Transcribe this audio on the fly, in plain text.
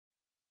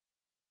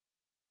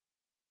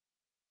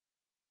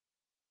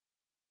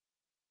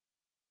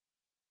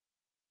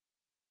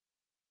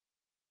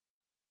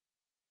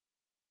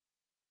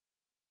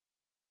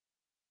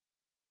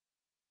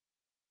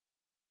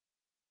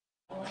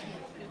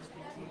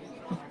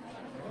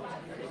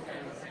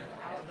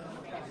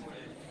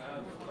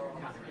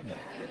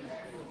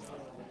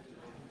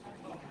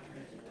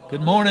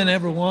Good morning,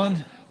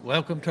 everyone.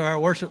 Welcome to our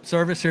worship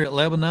service here at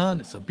Lebanon.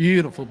 It's a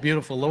beautiful,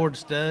 beautiful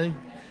Lord's Day.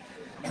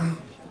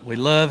 We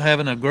love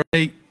having a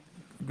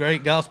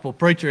great gospel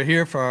preacher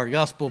here for our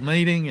gospel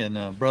meeting,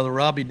 and Brother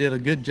Robbie did a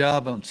good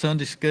job on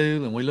Sunday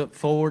school, and we look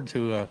forward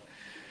to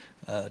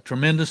a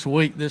tremendous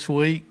week this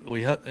week.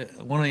 We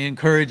want to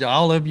encourage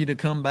all of you to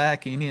come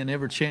back any and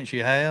every chance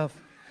you have.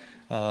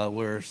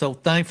 We're so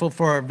thankful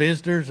for our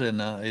visitors,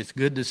 and it's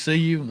good to see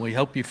you, and we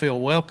hope you feel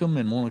welcome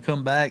and want to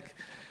come back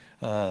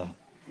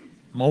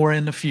more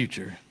in the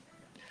future.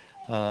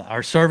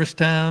 Our service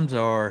times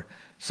are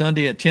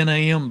Sunday at 10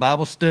 a.m.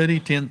 Bible study,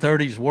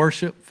 10:30 is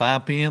worship,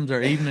 5 p.m. is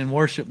our evening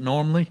worship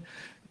normally.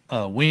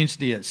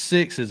 Wednesday at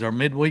 6 is our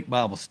midweek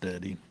Bible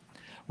study.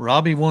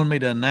 Robbie wanted me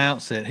to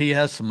announce that he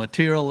has some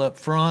material up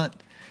front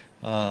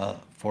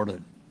for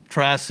the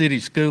Tri-City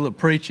School of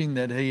Preaching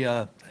that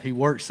he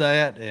works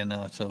at, and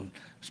so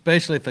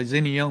especially if there's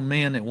any young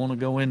men that want to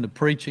go into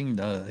preaching,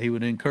 he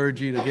would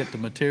encourage you to get the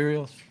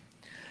materials.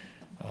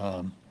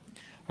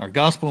 Our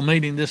gospel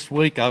meeting this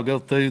week, I'll go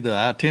through the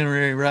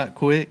itinerary right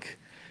quick.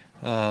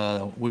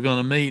 We're going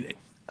to meet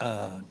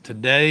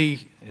today.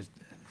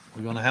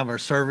 We're going to have our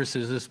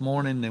services this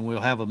morning, then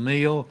we'll have a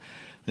meal.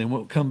 Then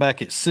we'll come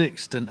back at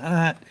 6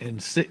 tonight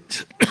and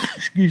 6,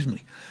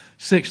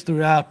 6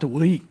 throughout the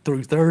week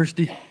through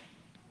Thursday.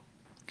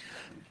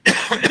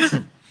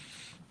 It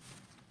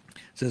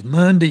says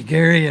Monday,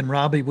 Gary and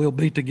Robbie will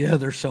be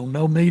together, so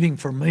no meeting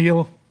for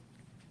meal.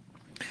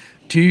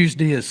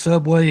 Tuesday is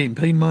Subway in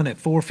Piedmont at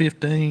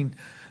 4:15.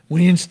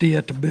 Wednesday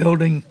at the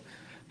building,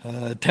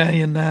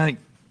 Italian night,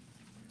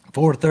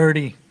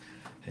 4:30.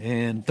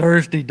 And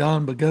Thursday,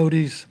 Don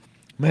Bagotti's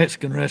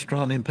Mexican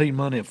restaurant in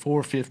Piedmont at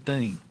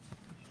 4:15.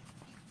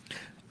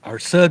 Our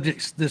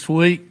subjects this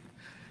week,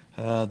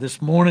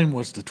 this morning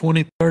was the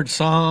 23rd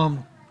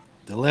Psalm.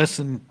 The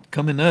lesson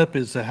coming up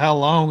is How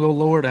long, O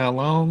Lord, how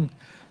long?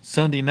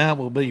 Sunday night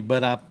will be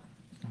But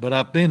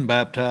I've been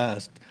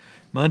baptized.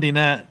 Monday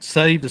night,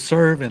 Saved to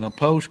Serve in a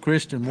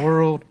Post-Christian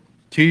World.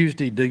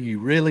 Tuesday, Do You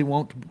Really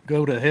Want to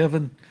Go to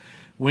Heaven?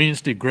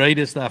 Wednesday, Great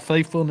is Thy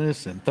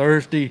Faithfulness. And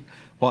Thursday,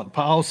 What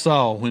Paul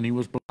Saw When He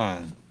Was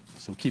Blind.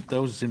 So keep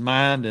those in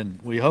mind, and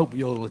we hope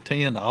you'll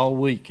attend all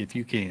week if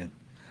you can.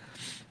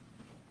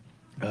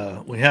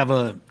 We have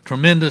a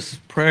tremendous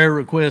prayer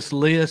request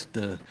list.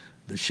 The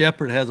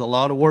shepherd has a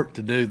lot of work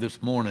to do this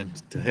morning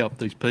to help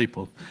these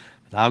people.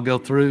 But I'll go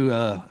through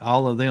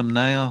all of them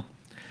now.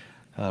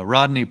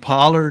 Rodney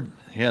Pollard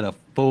had a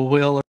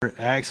four-wheeler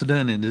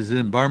accident and is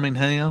in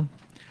Birmingham.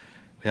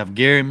 We have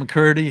Gary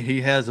McCurdy.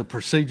 He has a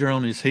procedure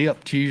on his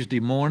hip Tuesday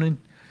morning.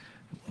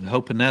 I'm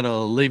hoping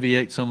that'll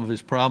alleviate some of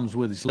his problems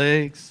with his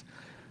legs.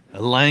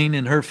 Elaine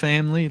and her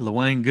family,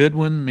 Luanne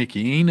Goodwin,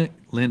 Mickey Enoch,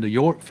 Linda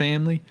York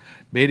family.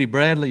 Betty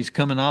Bradley's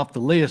coming off the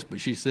list, but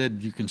she said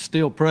you can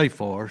still pray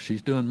for her.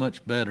 She's doing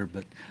much better,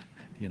 but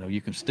you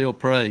can still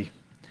pray.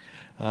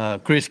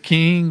 Chris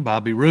King,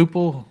 Bobby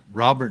Ruppel,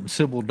 Robert and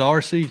Sybil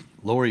Darcy,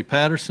 Lori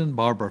Patterson,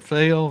 Barbara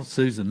Fell,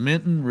 Susan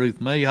Minton, Ruth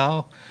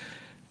Mayhaw,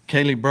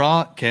 Kaylee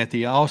Brock,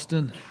 Kathy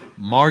Austin,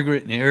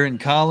 Margaret and Aaron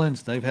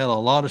Collins. They've had a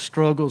lot of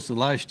struggles the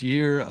last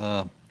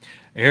year.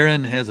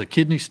 Aaron has a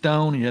kidney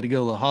stone. He had to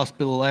go to the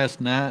hospital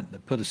last night. They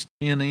put a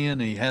stent in.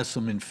 He has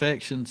some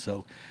infection,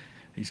 so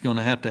he's going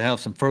to have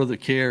some further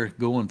care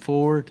going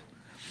forward.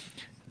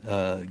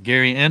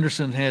 Gary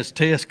Anderson has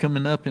tests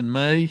coming up in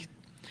May.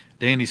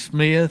 Danny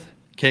Smith,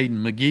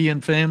 Caden McGee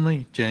and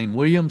family, Jane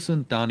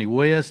Williamson, Donnie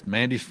West,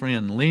 Maddie's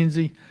friend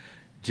Lindsay,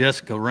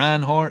 Jessica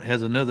Reinhardt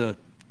has another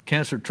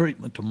cancer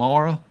treatment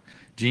tomorrow.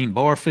 Jean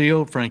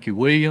Barfield, Frankie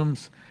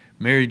Williams,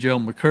 Mary Jo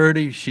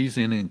McCurdy, she's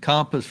in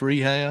Encompass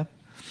Rehab.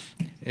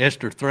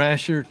 Esther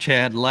Thrasher,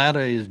 Chad Latta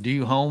is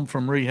due home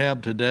from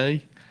rehab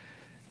today.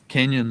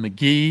 Kenyon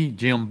McGee,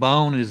 Jim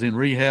Bone is in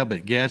rehab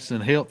at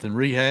Gadsden Health and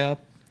Rehab.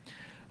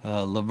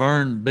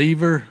 Laverne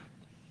Beaver,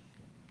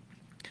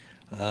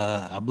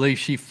 I believe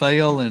she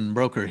fell and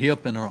broke her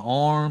hip and her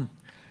arm.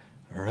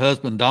 Her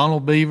husband,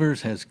 Donald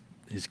Beavers, has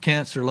his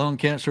cancer, lung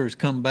cancer, has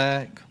come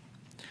back.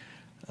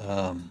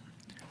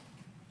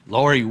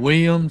 Laurie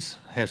Williams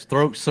has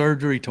throat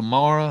surgery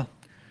tomorrow.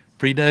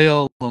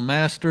 Predale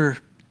Lemaster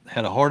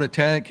had a heart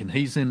attack and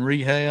he's in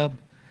rehab.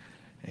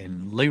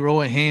 And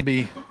Leroy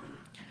Hamby,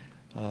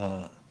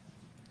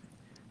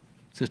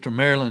 Sister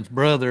Marilyn's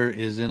brother,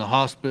 is in a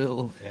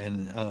hospital,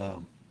 and I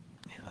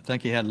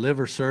think he had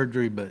liver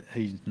surgery, but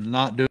he's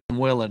not doing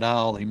well at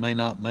all. He may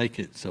not make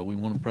it, so we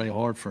want to pray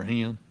hard for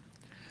him.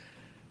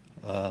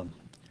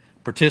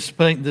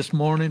 Participating this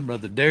morning,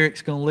 Brother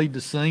Derek's going to lead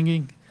the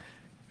singing.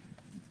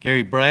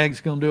 Gary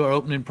Bragg's going to do our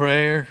opening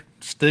prayer.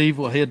 Steve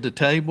will head the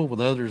table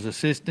with others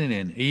assisting,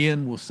 and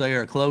Ian will say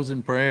our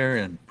closing prayer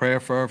and prayer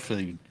for our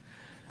food.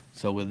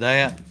 So with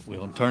that,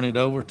 we'll turn it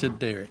over to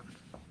Derek.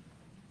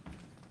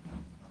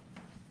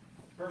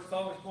 First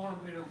song this morning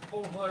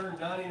will be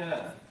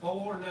 499.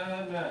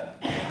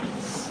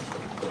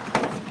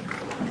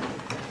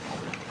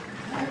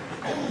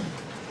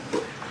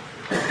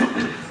 499.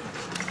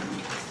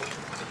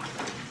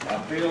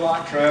 feel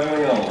like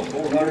traveling on.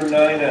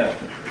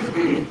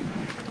 499.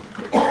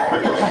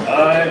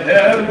 My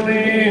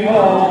heavenly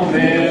home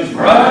is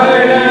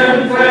bright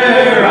and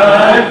fair.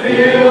 I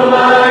feel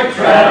like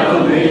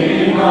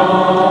traveling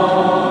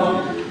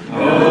on.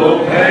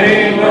 No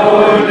pain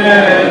nor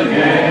death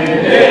can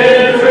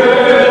enter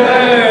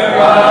there.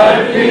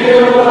 I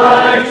feel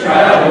like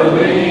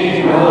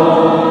traveling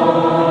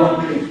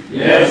on.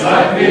 Yes,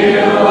 I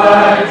feel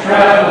like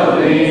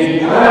traveling,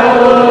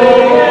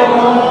 traveling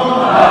on.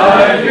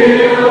 I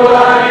feel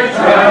like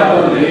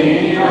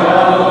traveling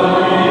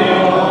on.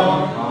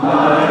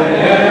 My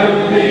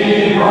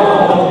heavenly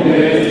home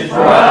is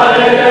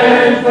bright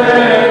and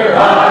fair.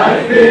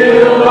 I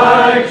feel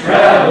like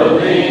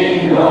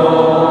traveling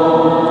on.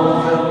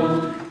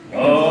 The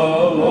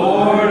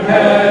Lord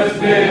has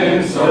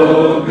been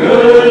so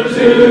good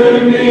to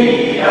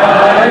me.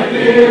 I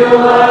feel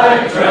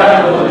like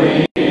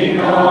traveling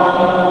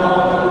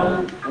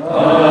on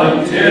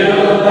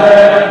until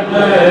that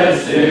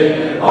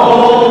blessed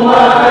home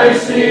I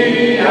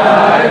see.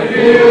 I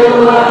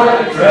feel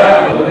like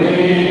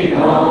traveling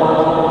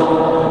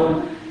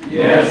on.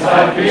 Yes,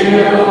 I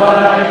feel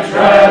like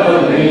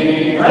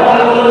traveling,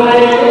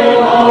 traveling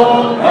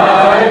on.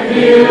 I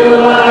feel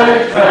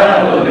like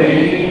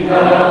traveling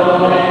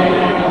on.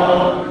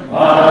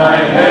 My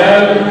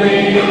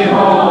heavenly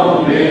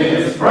home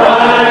is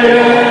bright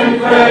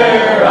and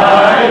fair.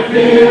 I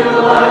feel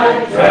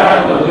like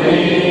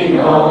traveling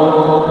on.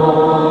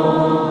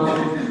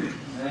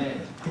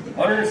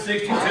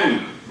 162.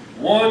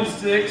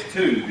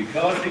 162.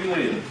 Because he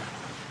lives.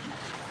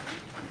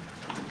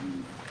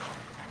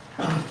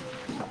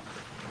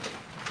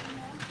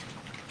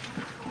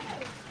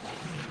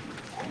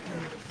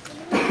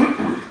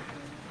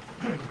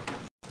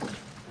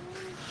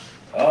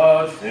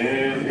 God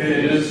sent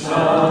his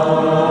son.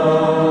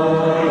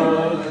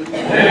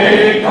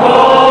 They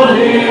called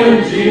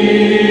him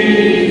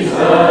Jesus.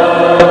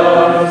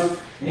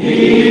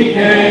 He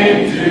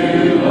came to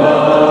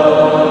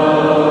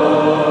love,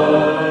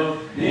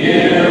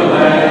 heal,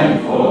 and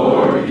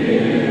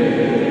forgive.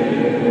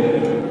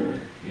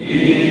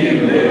 He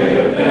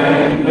lived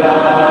and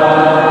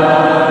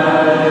died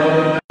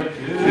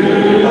to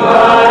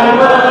buy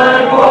my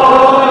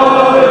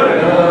pardon.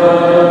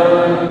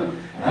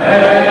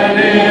 An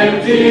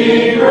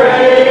empty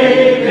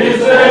grave is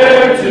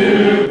there to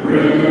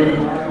prove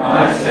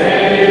my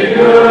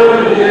Savior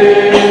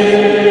lives.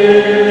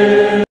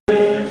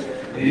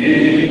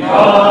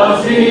 Because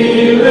he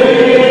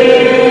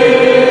lives,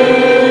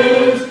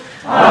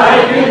 I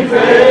can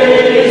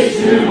face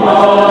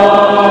tomorrow.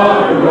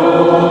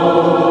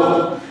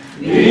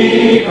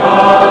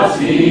 Because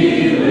he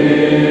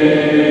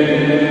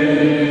lives,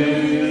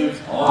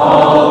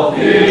 all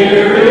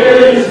fear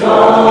is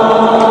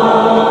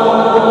gone.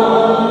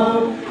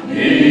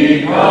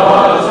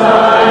 Because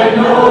I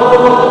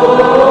know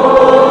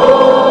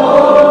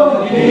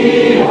he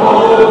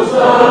holds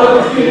the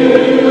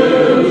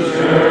future,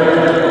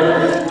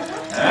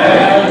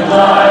 and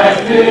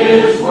life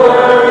is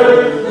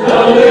worth the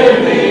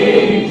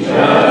living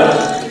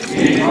just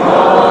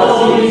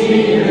because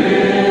he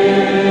lives.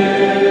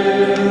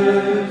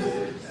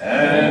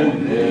 And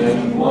then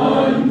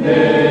one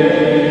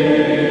day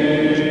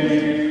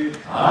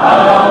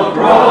I'll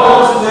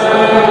cross the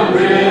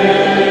river.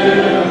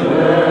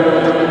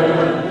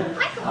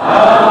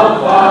 I'll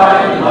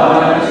find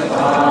life's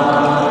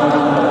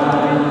time,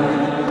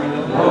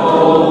 no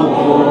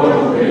more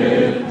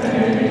with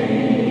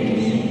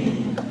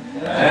pain.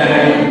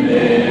 And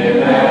in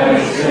that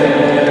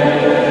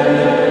said,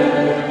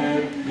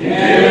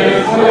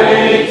 gives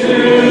way to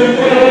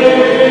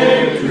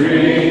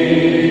victory.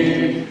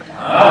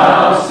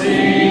 I'll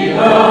see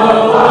the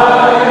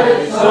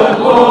lights of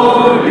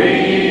glory,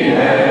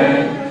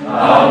 and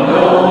I'll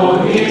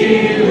know he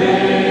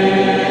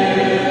lives.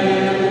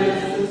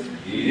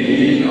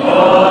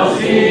 Because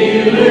he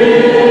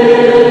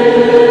lives,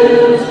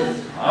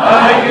 I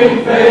can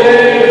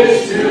face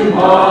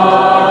tomorrow.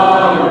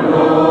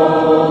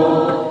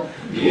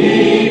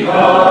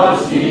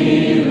 Because he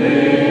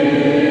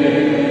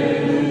lives,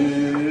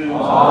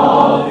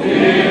 all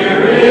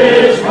fear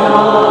is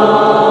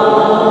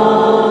gone.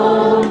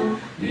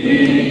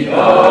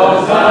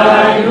 Because I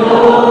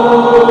know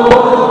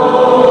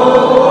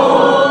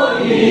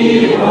he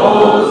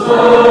holds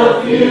the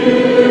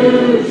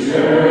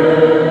future,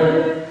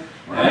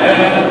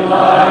 and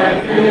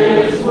life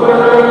is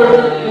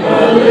worth the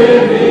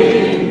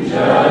living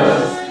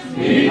just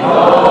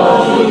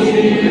because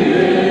he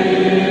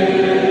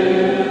lives.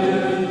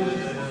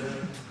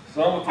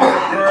 Psalm of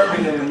Prayer,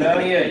 number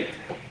 98.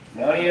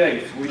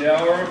 98, Sweet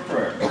Hour of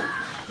Prayer.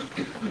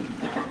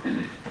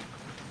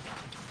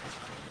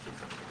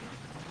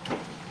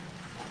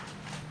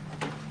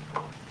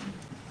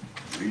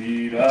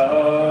 Sweet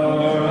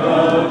hour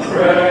of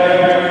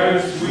prayer,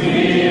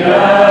 sweet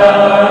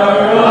hour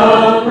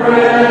of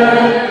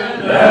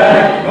prayer,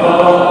 that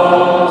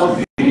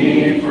calls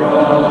me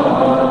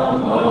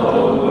from a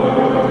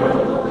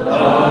world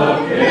of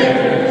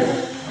care,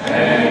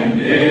 and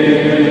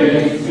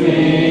bids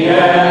me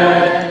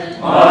at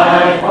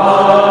my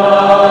Father's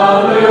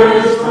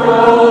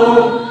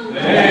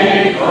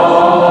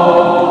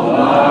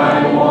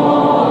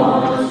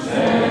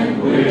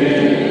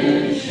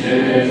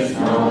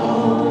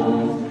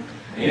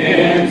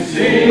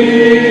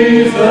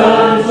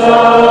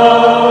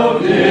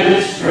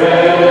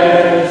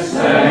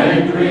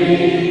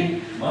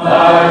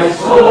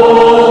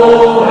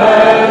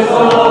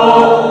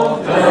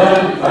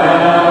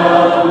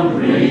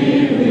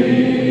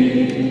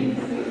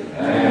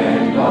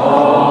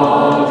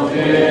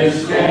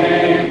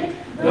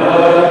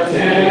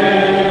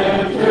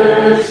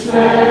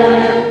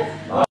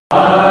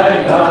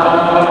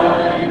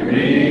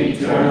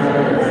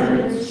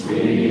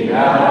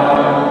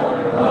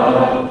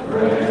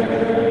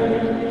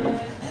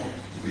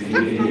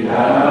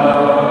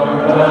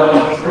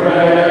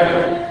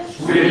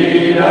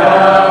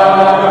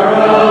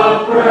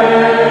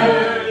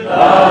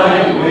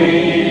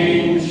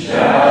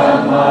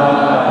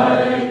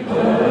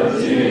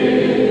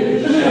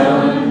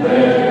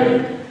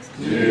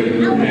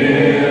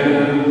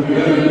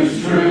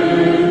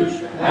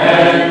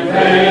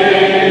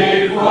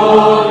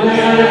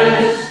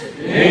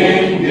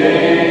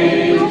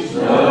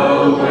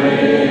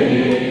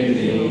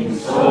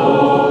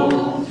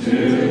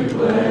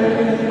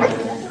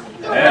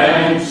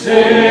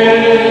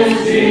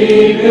since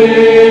he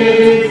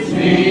bids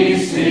me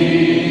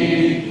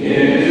seek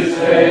his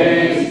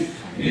face,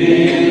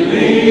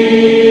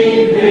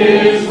 believe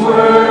his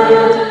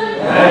word,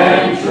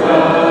 and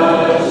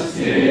trust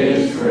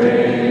his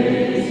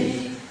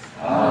grace.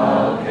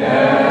 I'll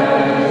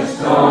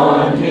cast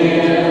on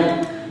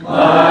him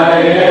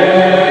my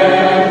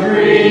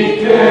every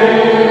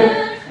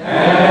care,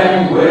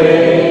 and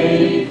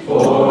wait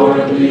for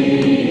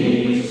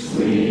thee,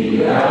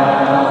 sweet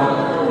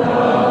hour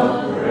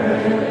of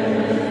prayer.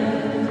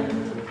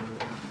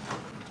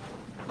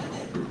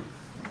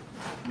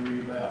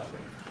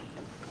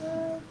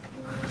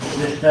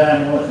 This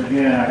time, once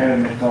again, our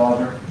Heavenly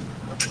Father,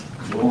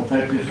 we want to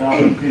take this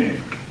opportunity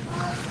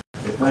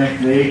to thank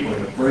Thee for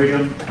the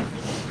freedom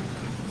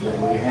that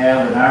we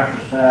have in our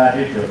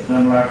society to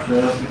assemble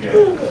ourselves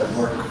together to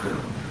worship Thee.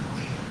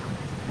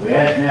 We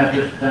ask now at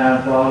this time,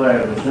 Father,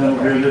 as we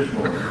assemble here this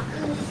morning,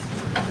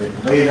 that it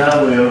be Thy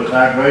will, that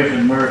Thy grace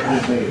and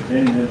mercy be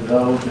attended to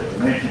those that are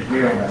mentioned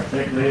here on our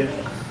sick list.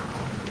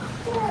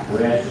 We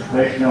ask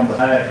especially on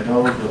behalf of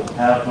those of the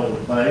household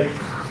of faith.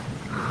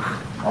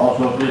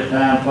 Also at this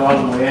time,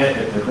 Father, we ask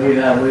that it be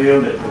Thy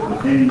will that we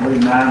continue to be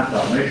mindful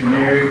of our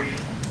missionaries,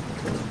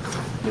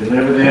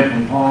 deliver them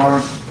from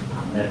harm,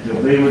 and that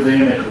You'll be with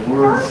them at the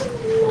work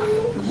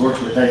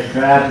that they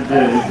strive to do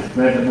to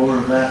spread the word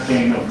of Thy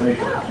kingdom be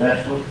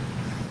successful.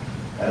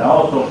 And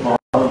also,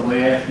 Father, we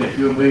ask that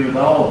You'll be with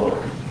all of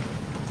us,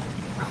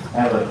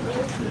 have a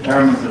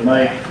determined to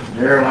make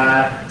their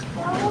life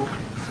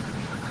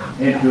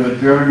into a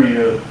journey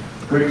of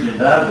preaching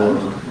Thy word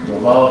to a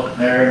lost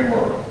and erring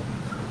world.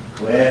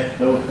 We ask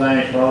those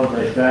things, Father,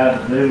 they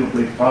strive to do will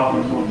be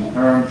profitable in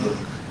terms of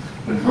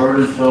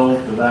converting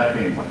souls to Thy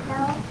kingdom.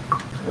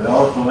 We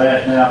also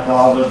ask now,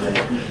 Father, that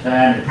at this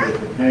time that You'll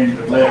continue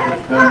to bless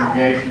this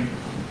congregation,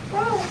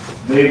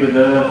 be with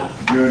us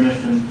during this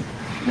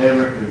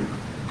endeavor to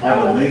have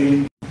a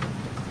meeting,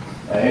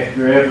 an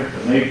extra effort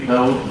to meet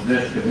those of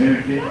this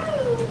community.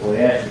 We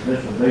ask that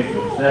this will be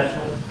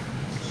successful.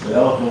 We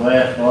also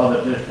ask, Father,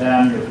 at this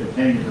time You'll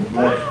continue to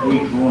bless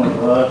each one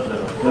of us that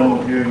are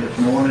assembled here this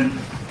morning.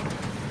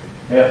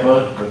 Help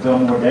us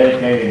become more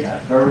dedicated in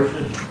our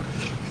services.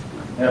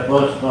 Help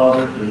us,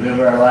 Father, to live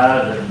our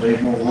lives that will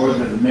be more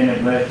worthy of the many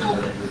blessings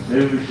that we do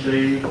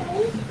receive.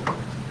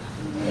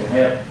 And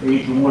help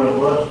each one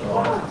of us,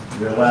 Father,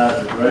 realize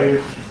the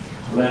greatest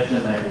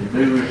blessing that we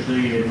do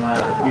receive in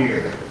life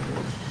here is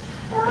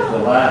the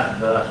life of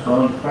Thy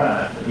Son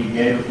Christ that He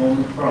gave upon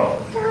the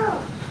cross.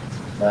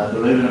 By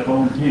believing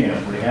upon Him,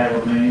 we have a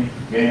means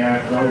to gain our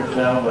soul's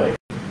salvation.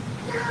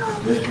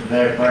 This is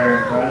our prayer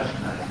in Christ's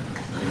name.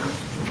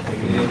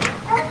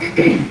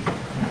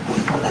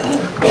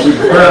 We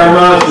prepare our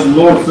minds to the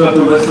Lord's Supper.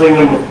 Let's sing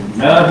number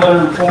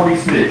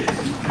 946.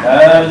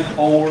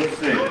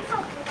 946.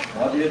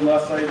 Why did my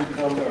Savior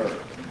come to earth?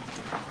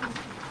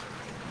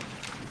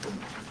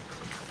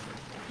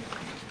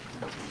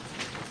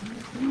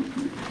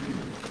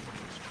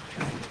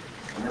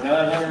 Number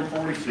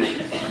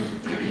 946.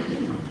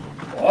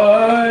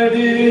 Why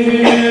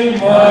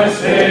did my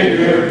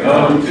Savior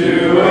come to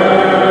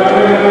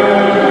earth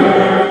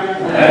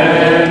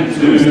and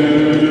to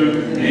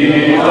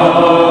the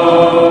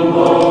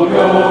humble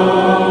go?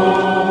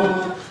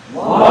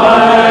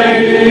 Why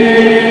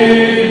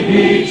did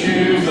He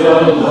choose a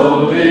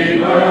lowly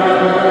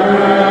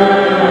birth?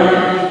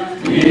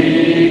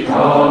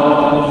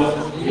 Because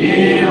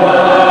He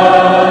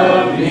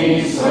loved me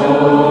so.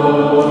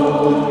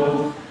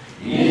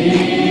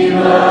 He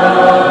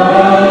loved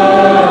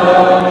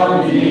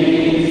me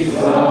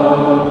so.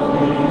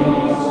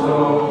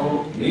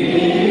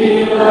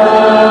 He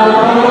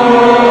loved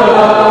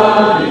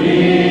me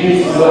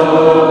so.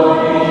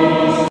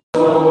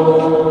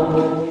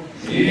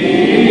 He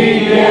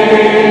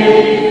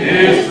gave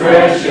His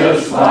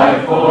precious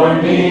life for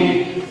me,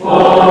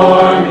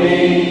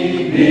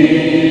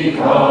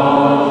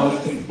 because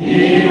He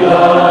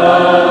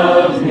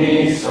loved me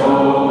so.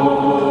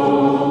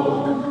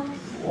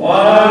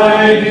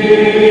 Why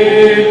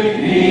did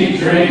He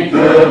drink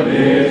the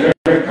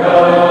bitter cup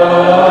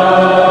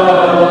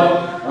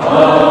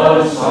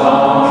of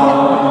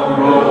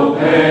sorrow,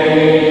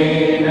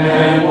 pain,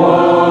 and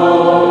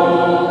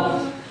woe?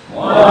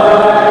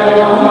 Why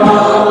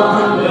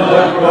on the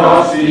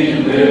cross He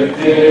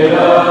lifted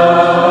up?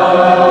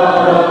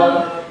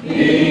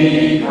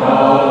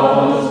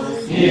 Because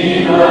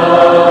He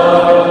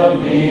loved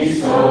me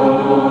so.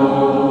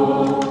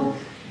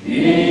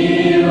 He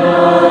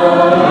loved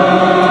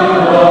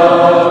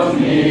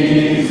me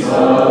so.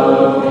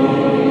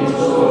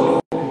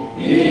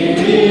 He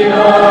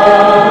loved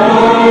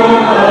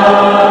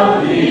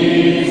me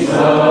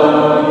so.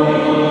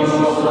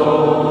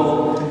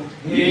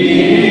 He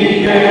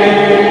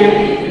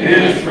gave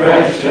His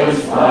precious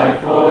life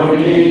for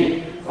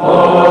me,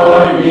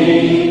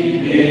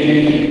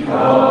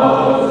 because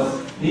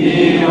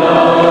He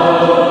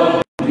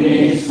loved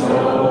me so.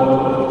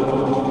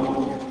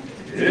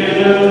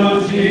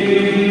 Till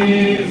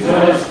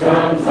Jesus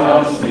comes,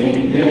 I'll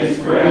sing His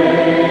praise,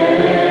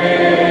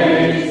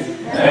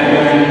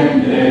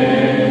 and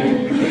then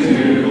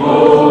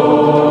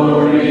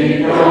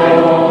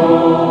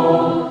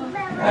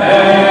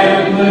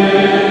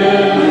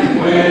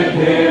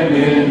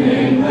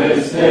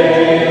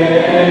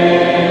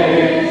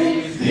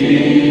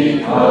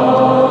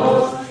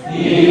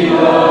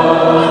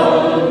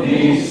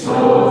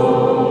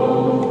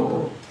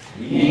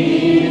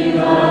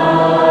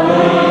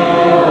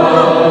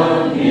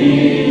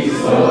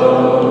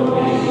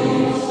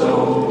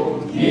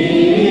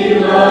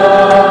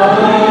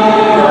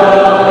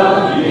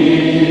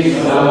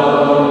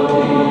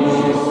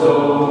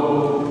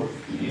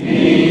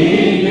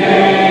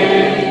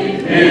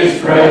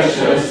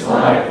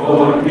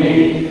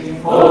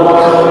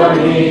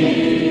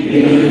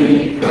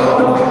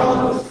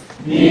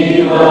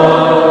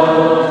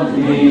loved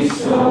me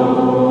so.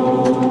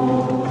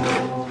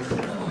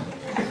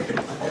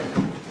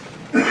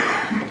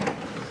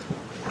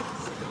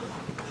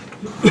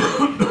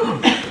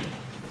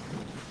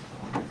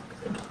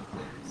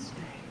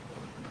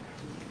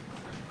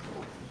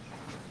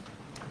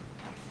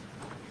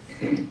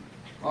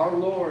 Our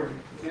Lord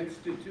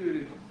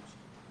instituted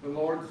the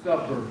Lord's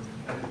Supper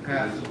at the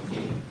Passover.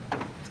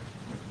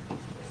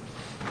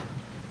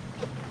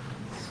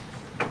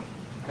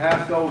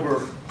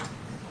 Passover,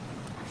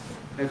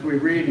 as we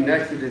read in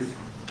Exodus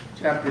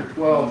chapter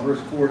 12,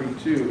 verse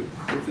 42,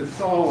 it's a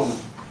solemn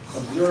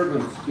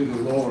observance to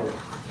the Lord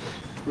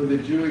for the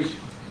Jewish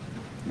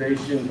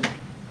nation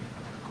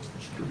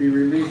to be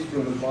released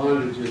from the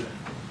bondage of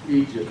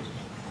Egypt.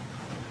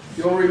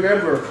 You'll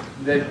remember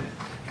that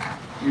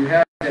you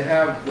had to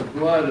have the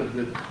blood of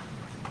the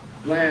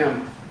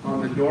lamb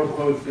on the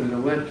doorpost and the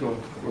lintel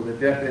for the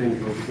death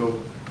angel to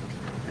go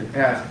and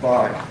pass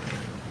by.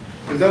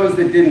 And those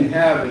that didn't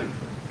have it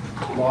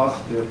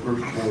lost their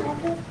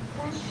firstborn.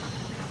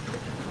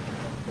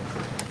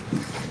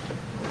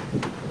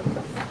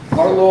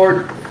 Our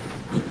Lord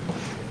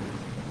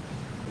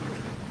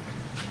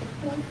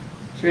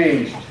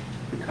changed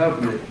the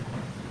covenant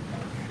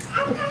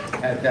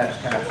at that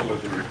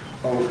Passover.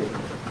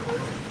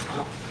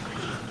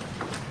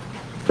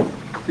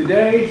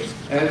 Today,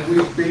 as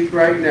we speak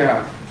right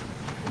now,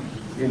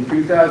 in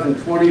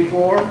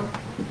 2024,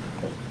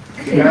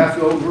 the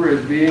Passover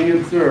is being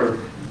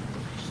observed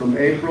from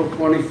April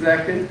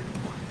 22nd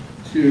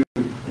to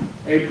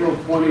April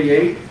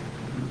 28th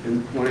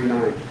and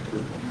 29th for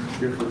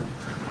different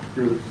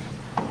groups.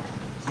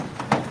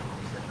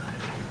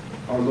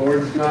 Our Lord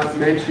is not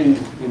mentioned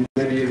in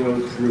many of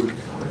those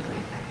groups,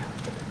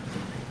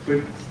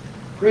 but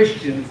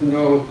Christians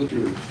know the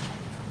truth.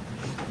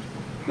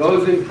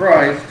 Those in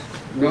Christ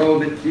know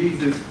that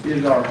Jesus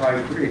is our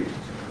high priest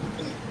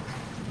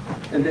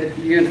and that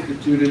he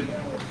instituted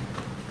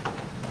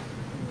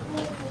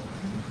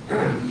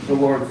the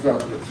Lord's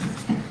Supper.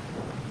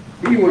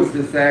 He was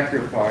the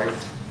sacrifice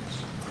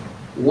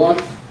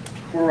once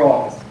for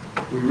all.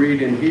 We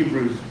read in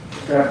Hebrews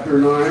chapter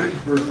 9,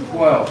 verse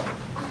 12.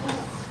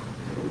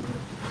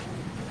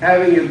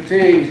 Having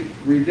obtained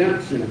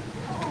redemption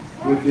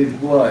with his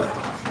blood,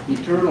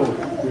 eternal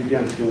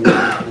redemption with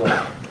his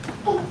blood.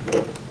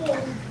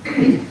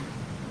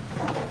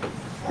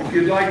 If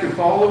you'd like to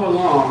follow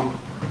along,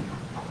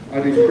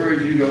 I'd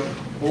encourage you to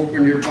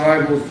open your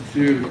Bibles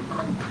to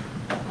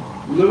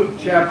Luke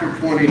chapter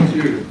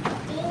 22.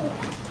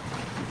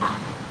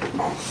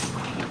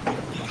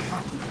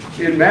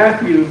 In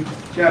Matthew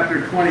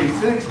chapter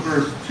 26,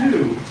 verse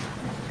 2,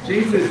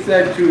 Jesus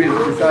said to his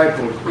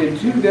disciples, "In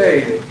 2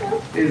 days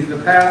is the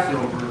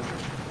Passover,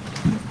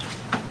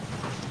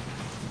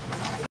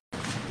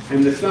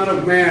 and the Son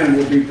of Man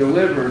will be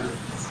delivered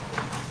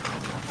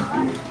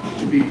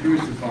to be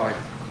crucified."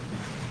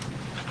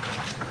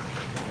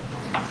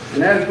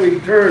 And as we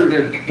turn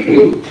to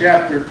Luke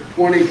chapter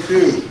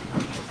 22,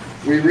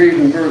 we read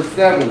in verse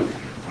 7,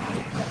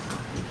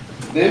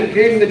 "Then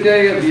came the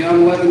day of the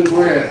unleavened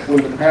bread,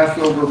 when the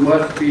Passover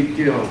must be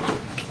killed."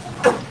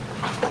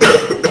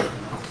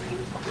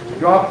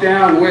 Drop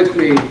down with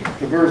me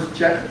to verse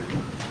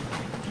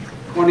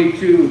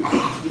 22,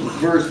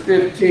 verse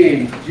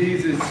 15.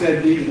 Jesus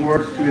said these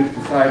words to his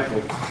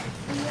disciples.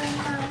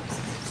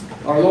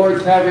 Our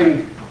Lord's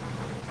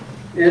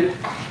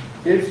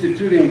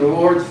instituting the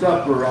Lord's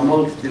Supper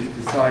amongst his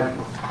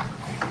disciples.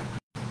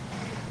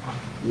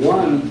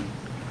 One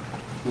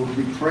will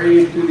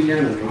betray him to the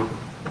enemy.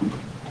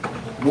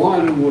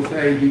 One will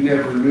say he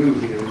never knew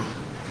him.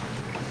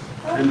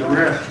 And the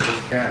rest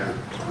will scatter.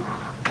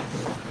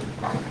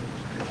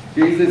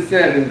 Jesus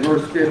said in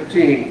verse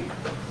 15,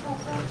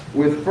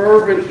 "With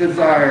fervent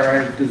desire I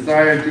have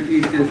desired to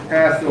eat this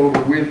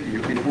Passover with you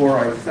before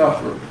I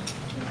suffer.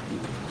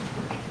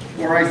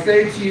 For I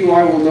say to you,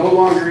 I will no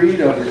longer eat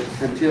of it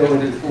until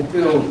it is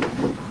fulfilled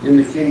in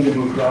the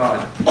kingdom of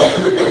God."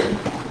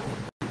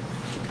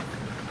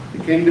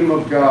 The kingdom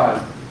of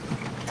God.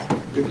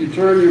 If you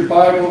turn your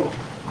Bible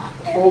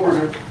over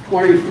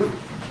to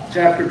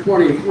chapter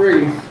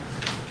 23,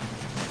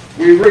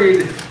 we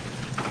read,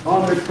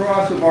 "On the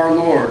cross of our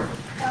Lord,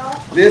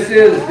 this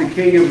is the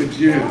King of the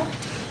Jews.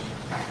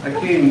 A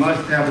king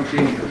must have a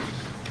kingdom.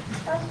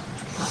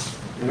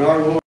 And our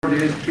Lord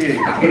is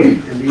king,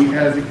 and he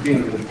has a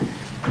kingdom."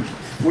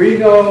 We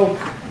know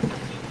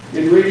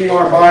in reading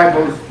our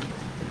Bibles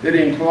that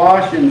in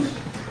Colossians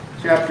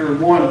chapter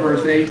 1,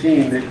 verse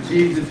 18, that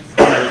Jesus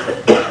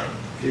Christ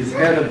is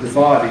head of the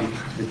body,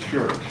 the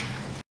church.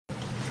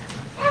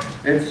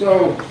 And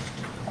so,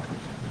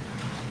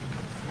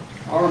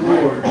 our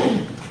Lord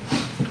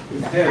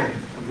is head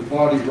of the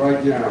body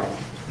right now.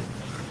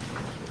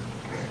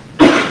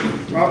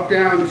 Drop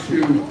down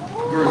to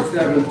verse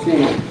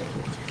 17.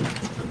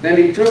 "Then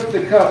he took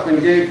the cup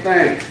and gave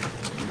thanks.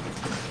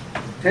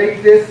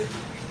 Take this,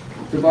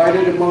 divide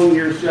it among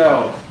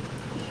yourselves.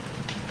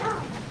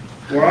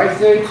 For I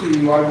say to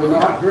you, I will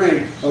not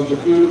drink of the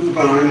fruit of the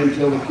vine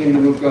until the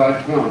kingdom of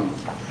God comes."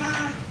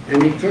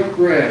 And he took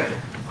bread,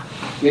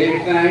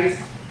 gave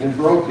thanks, and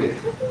broke it,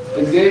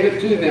 and gave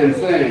it to them,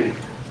 saying,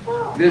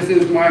 "This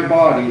is my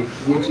body,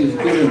 which is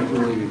given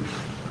for you.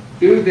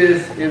 Do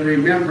this in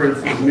remembrance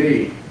of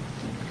me."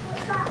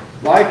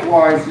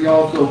 Likewise, he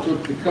also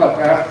took the cup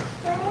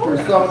after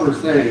supper,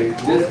 saying,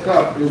 "This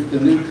cup is the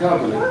new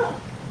covenant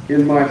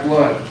in my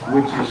blood,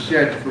 which is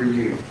shed for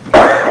you."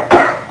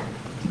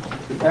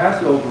 The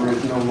Passover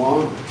is no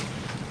longer.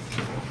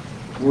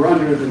 We're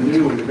under the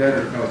new and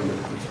better covenant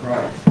of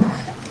Christ.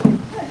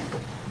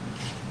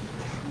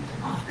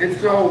 And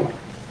so,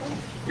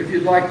 if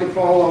you'd like to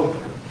follow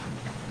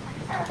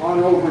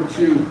on over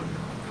to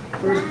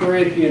 1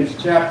 Corinthians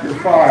chapter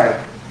 5,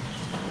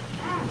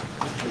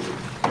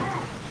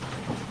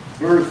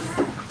 verse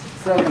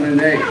 7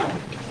 and 8.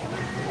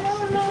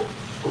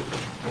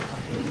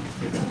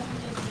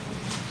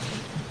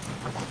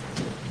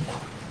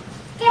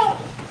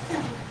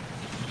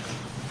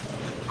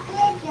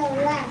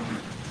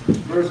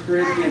 First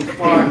Corinthians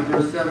 5,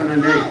 verse 7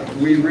 and 8,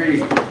 we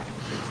read,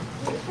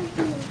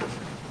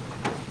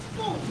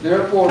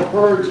 "Therefore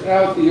purge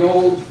out the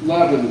old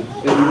leaven,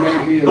 that you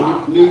may be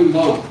a new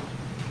lump,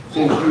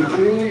 since you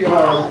truly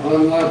are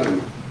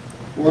unleavened.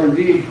 For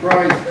indeed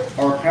Christ,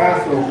 our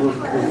Passover,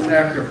 was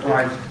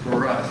sacrificed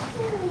for us.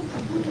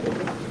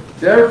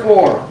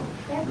 Therefore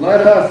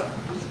let us,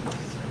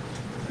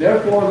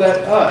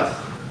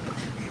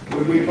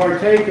 when we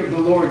partake of the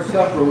Lord's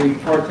Supper, we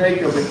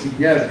partake of it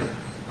together."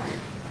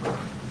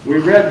 We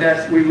read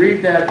that. We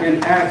read that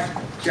in Acts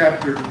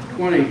chapter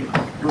 20,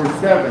 verse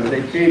 7.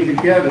 They came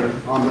together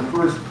on the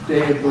first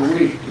day of the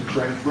week to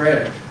break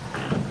bread.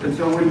 And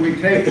so when we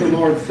take the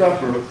Lord's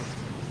Supper,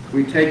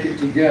 we take it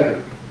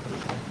together.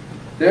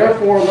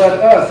 "Therefore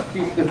let us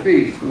keep the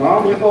feast,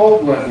 not with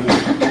old leaven,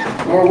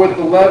 nor with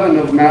the leaven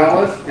of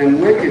malice and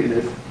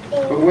wickedness,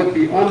 but with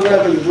the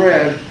unleavened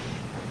bread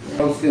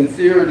of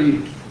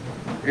sincerity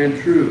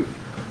and truth."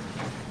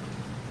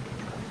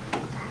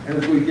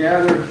 As we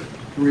gather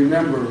to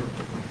remember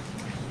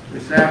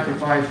the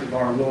sacrifice of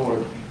our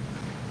Lord,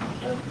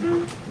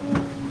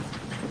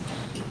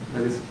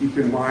 let us keep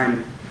in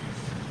mind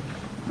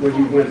what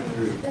he went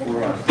through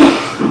for us.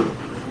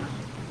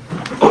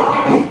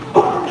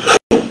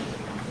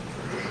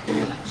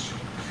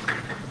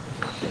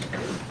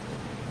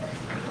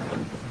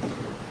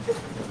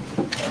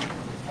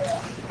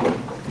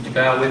 Would you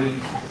bow with me?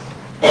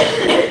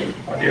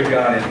 Our dear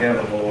God in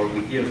heaven, Lord,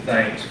 we give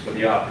thanks for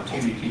the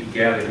opportunity to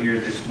gather here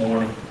this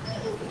morning,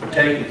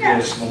 partake of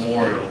this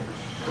memorial.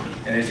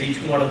 And as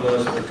each one of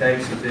us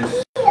partakes of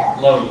this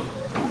loaf,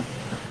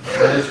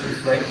 let us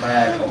reflect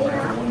back on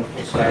that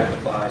wonderful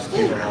sacrifice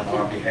given on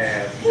our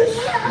behalf, this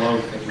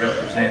loaf that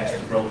represents the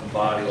broken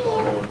body of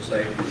our Lord and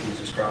Savior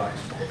Jesus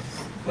Christ.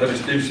 Let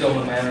us do so in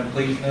a manner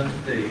pleasing unto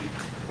Thee.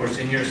 For it's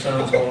in your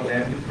Son's holy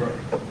name we pray.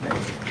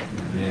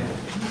 Amen.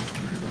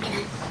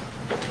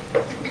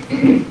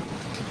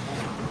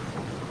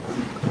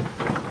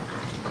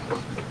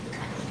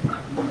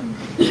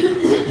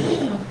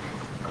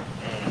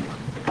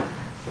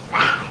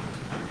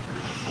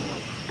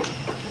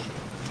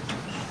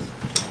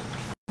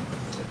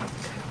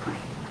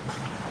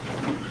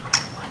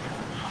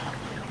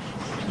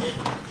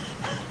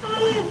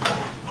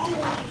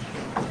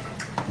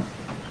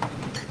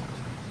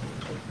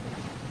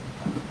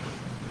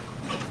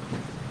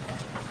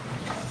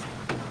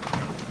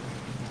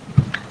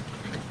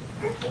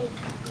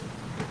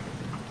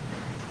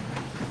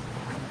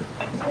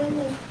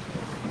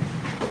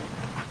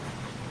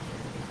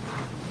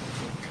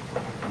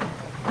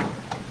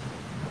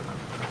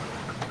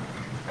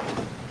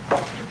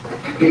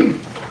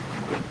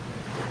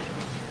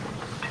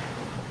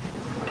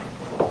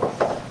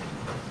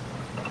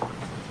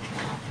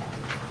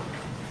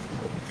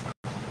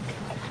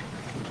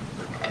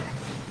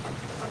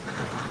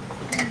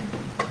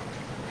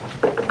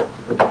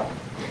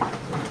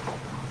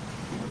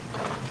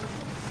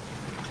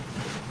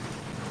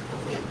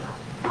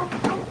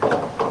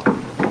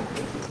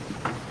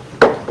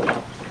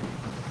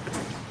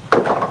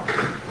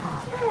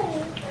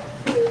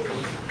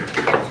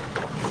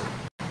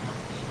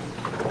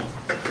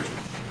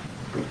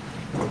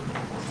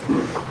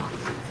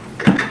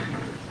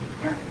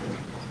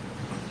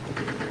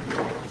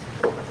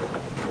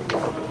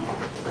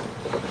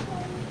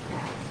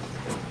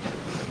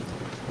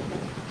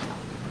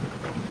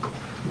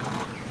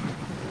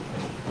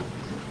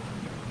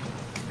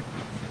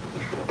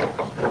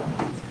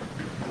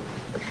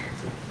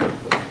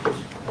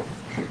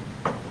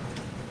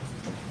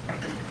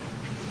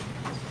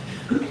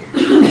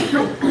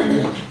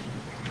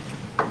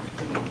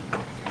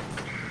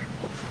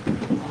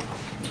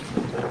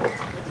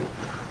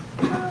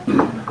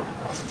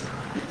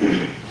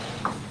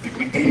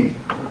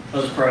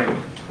 Let's pray.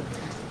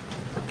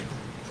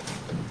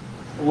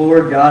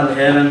 Lord God in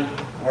heaven,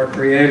 our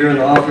Creator and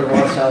the author of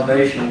our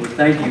salvation, we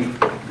thank you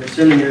for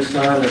sending your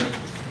Son to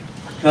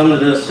come to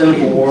this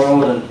sinful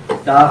world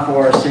and die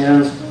for our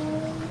sins.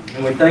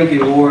 And we thank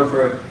you, Lord,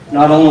 for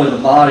not only the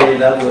body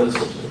that was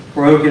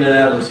broken and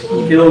that was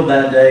killed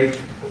that day,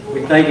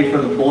 we thank you for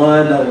the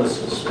blood that was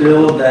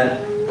spilled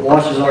that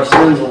washes our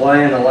sins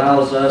away and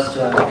allows us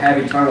to have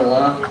eternal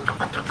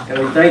life. And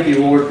we thank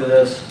you, Lord, for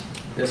this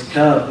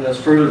cup and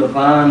this fruit of the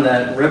vine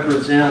that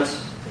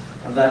represents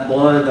that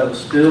blood that was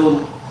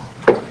spilled.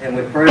 And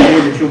we pray,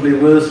 Lord, that you'll be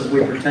with us as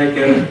we partake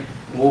of it,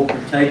 and we'll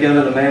partake of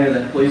it in a manner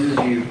that pleases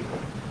you.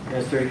 And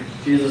it's through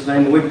Jesus'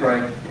 name that we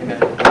pray.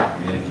 Amen.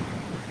 Amen.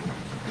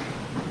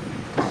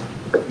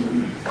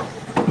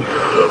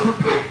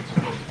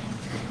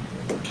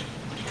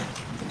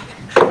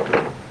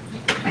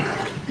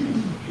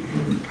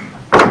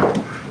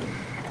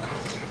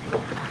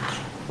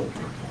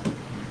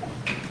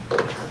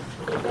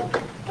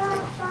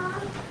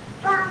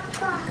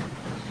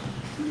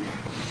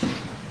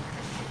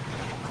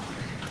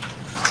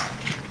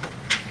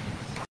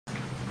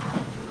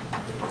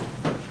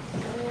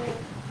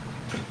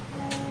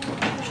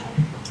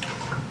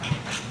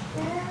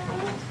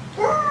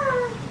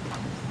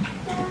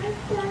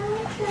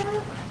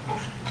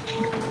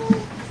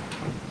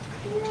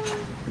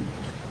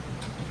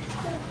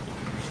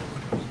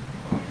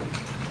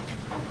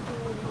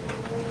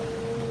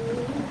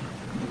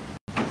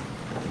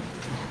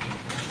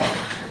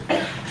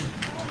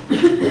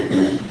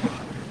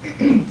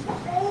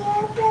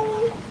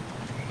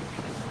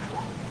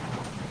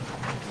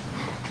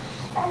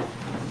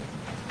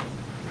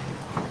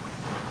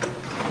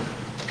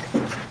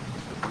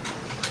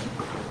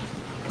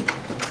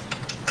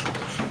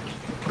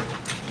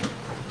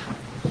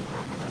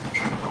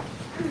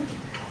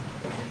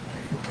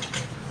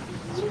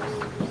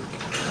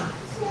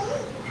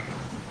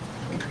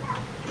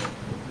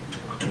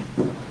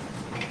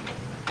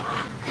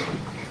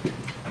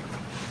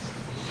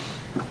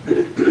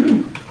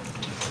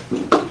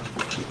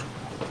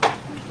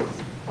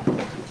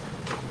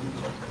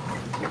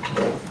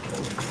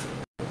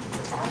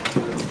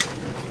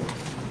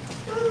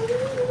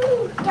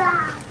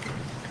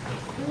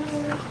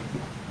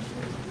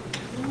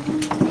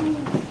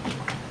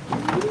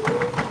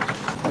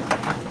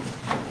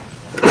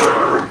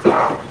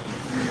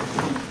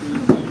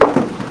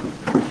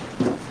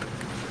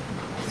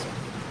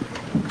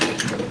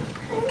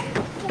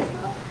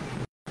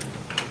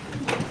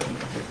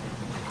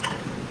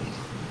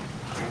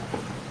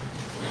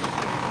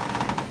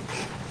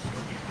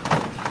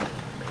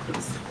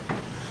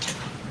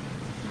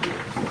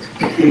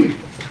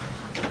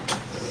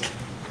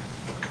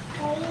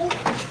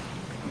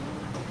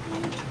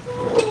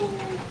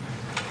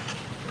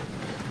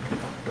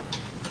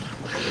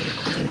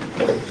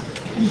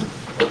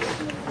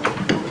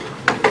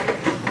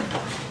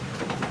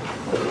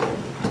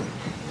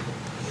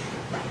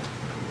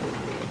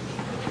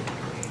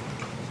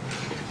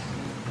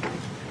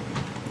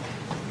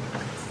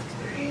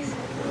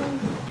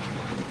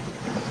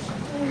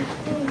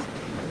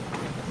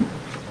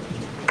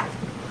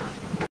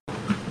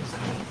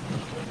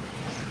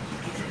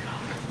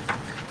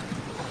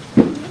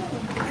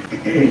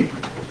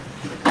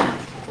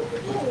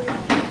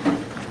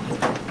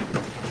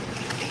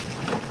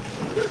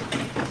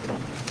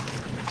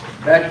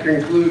 That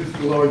concludes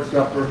the Lord's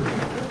Supper.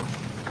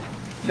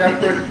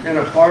 Separate and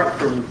apart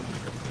from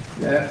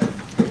that,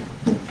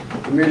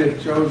 the men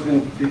have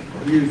chosen to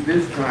use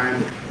this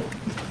time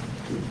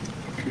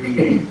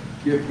to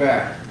give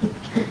back.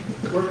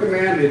 We're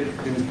commanded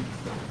in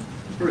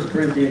 1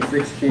 Corinthians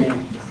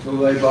 16 to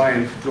lay by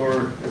and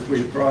store as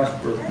we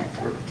prosper.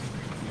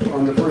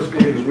 On the first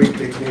day of the week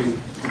they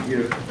came to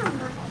give.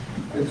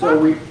 And so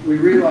we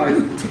realize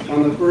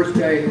on the first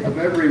day of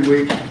every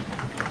week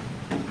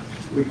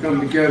we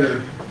come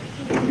together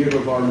and give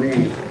of our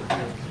means.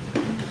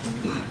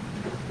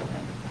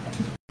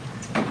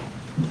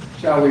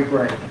 Shall we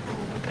pray?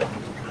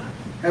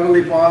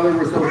 Heavenly Father,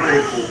 we're so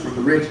thankful for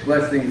the rich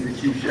blessings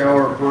that you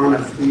shower upon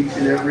us each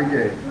and every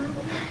day.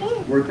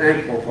 We're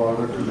thankful,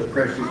 Father, for the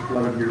precious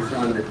blood of your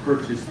Son that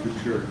purchased the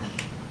church.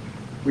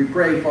 We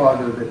pray,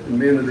 Father, that the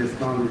men of this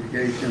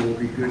congregation will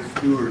be good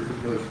stewards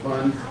of those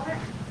funds,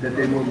 that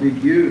they will be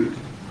used,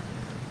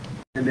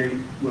 and they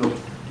will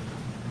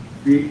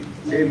be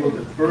able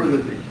to further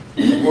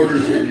the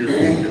orders of your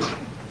kingdom,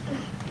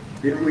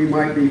 that we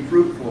might be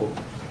fruitful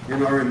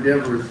in our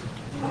endeavors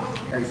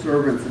as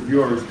servants of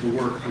yours to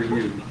work for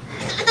you.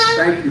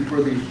 Thank you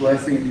for these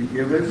blessings you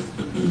give us.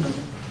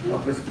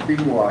 Help us to be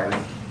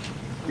wise.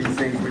 These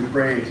things we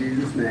pray in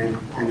Jesus' name.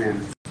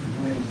 Amen.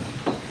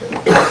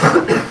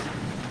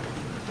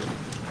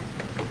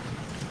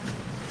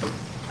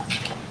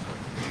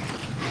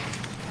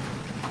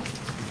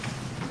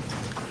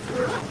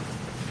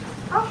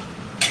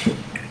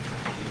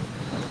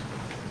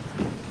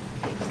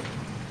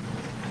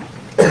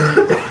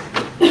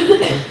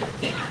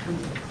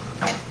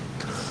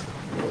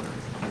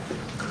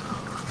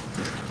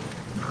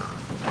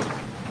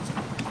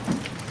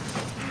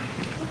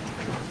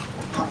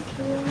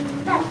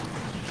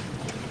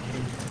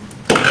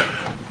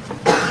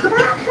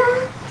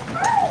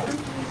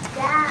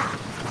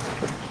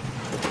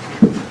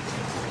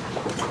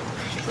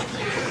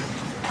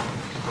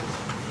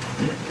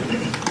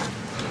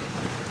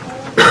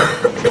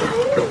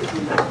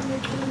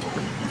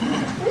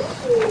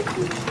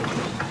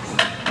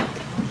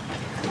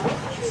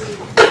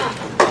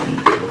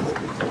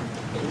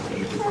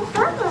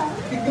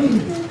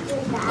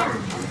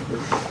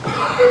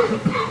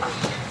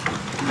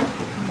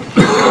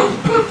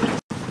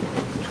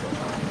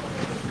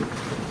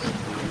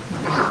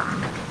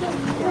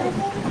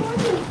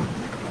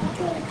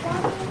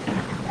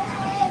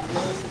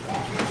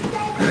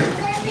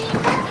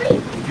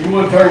 you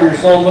would turn your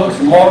song books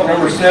to Mark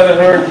number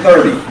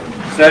 730,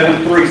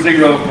 730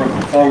 for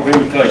the song of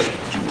invitation.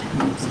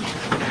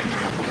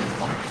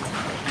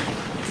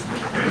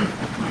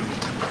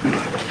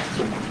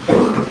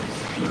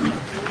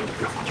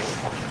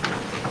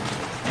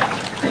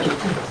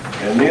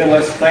 And then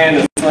let's stand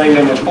and sing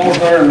number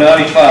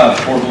 495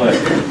 for the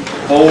lesson.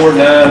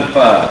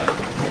 495.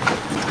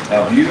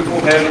 How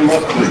beautiful heaven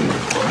must be.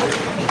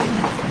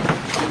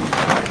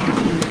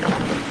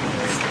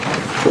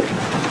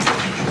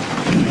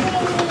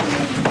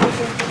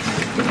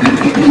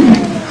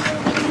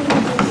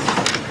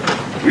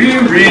 We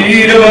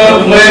read of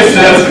a place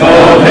that's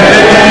called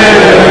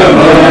heaven.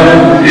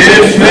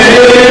 It's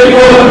made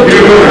for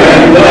pure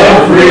and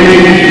love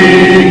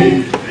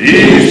free.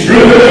 These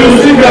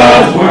truths in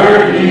God's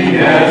word He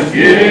has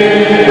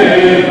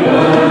given.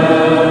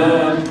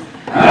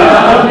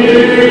 How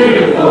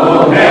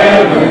beautiful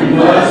heaven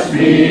must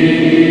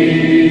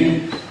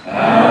be.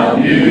 How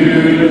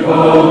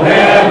beautiful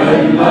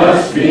heaven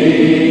must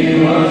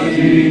be.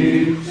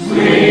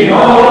 Sweet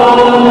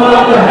home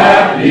of the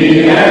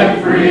happy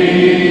and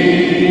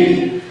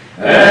free.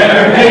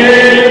 Their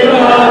haven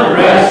of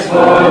rest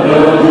for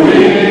the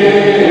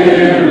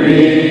weary.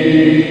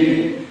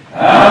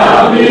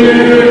 How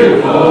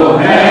beautiful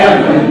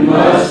heaven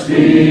must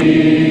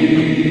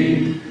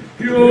be.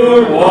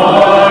 Pure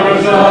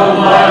waters of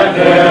life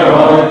there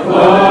are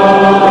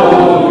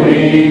flowing,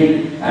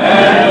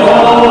 and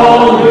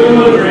all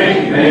who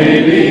drink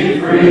may be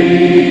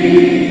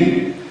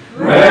free.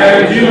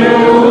 Where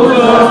jewels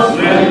of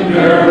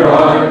splendor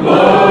are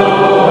glowing,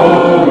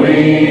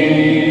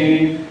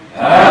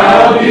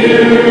 how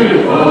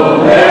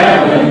beautiful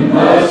heaven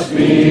must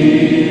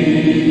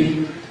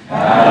be.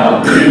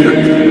 How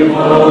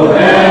beautiful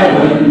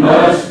heaven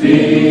must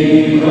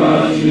be.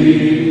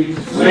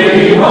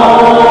 Sweet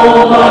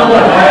home of the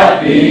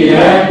happy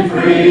and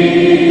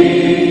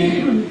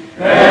free.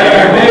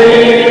 Their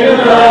haven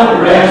of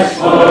rest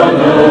for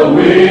the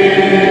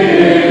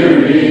weary.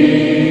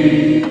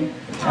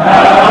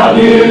 How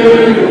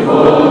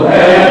beautiful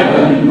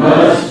heaven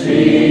must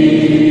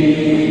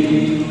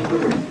be.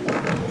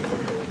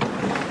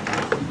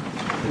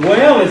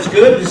 Well, it's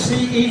good to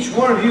see each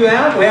one of you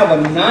out. We have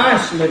a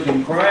nice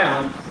looking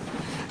crowd.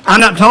 I'm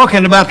not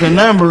talking about the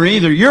number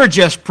either. You're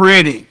just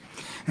pretty.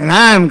 And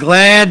I'm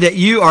glad that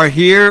you are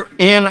here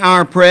in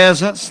our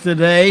presence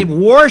today,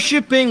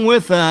 worshiping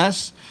with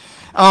us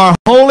our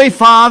Holy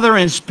Father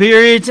in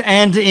spirit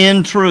and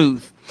in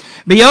truth.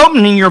 Be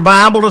opening your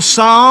Bible to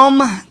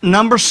Psalm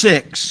number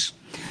 6,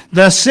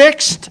 the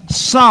 6th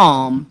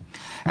Psalm.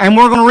 And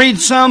we're going to read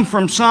some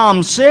from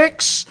Psalm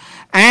 6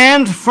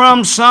 and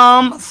from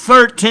Psalm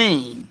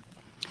 13.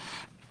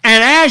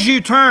 And as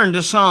you turn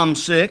to Psalm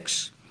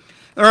 6,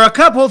 there are a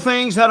couple of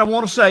things that I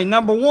want to say.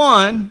 Number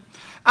one,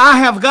 I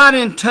have got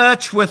in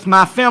touch with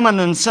my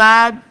feminine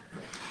side,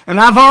 and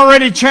I've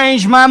already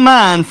changed my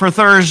mind for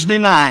Thursday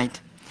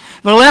night.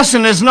 The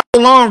lesson is no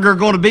longer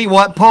going to be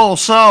what Paul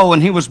saw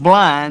when he was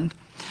blind.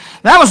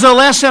 That was a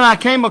lesson I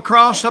came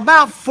across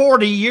about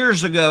 40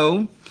 years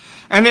ago,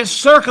 and it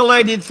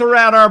circulated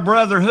throughout our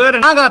brotherhood,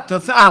 and I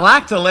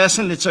like the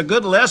lesson. It's a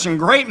good lesson,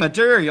 great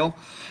material,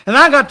 and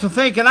I got to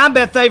thinking, I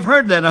bet they've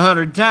heard that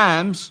 100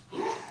 times.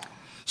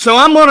 So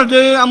I'm going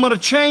to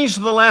change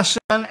the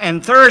lesson,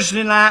 and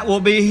Thursday night will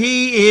be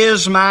He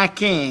is my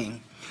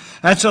King.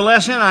 That's a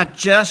lesson I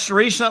just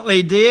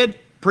recently did,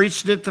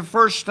 preached it the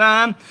first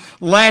time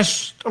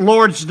last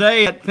Lord's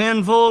Day at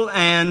Penville,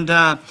 and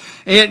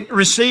it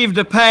received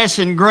a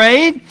passing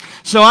grade.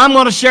 So I'm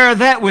going to share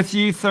that with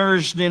you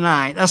Thursday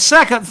night. A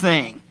second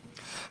thing,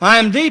 I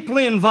am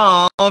deeply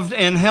involved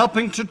in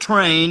helping to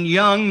train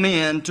young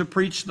men to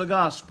preach the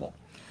gospel.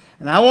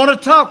 And I want to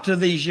talk to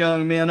these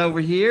young men over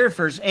here. If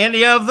there's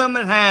any of them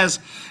that has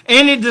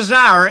any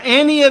desire,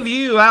 any of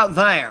you out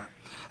there,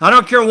 I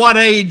don't care what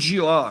age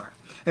you are,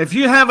 if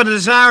you have a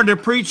desire to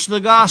preach the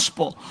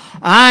gospel,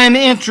 I'm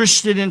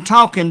interested in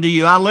talking to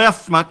you. I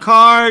left my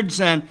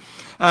cards and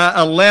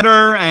a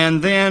letter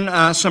and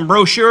then some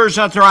brochures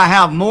out there. I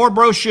have more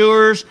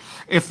brochures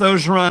if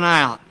those run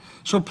out.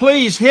 So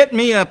please hit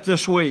me up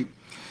this week.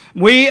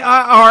 We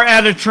are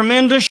at a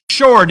tremendous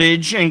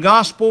shortage in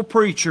gospel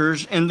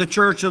preachers in the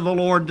church of the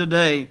Lord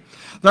today.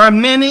 There are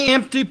many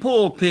empty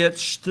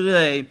pulpits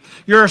today.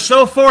 You're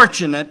so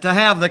fortunate to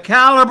have the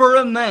caliber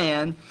of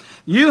man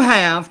you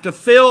have to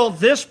fill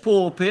this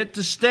pulpit,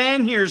 to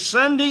stand here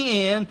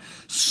Sunday in,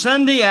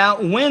 Sunday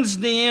out,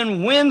 Wednesday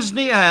in,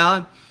 Wednesday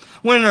out,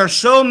 when there are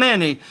so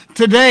many.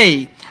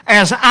 Today,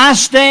 as I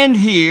stand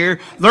here,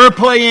 they're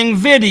playing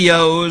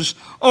videos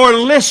or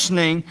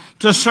listening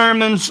to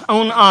sermons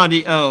on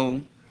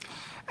audio.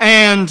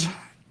 And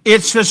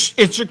it's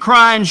a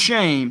crying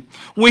shame.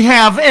 We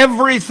have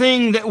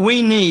everything that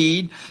we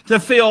need to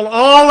fill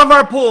all of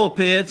our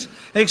pulpits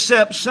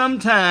except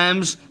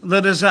sometimes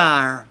the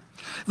desire.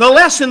 The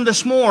lesson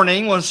this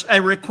morning was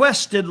a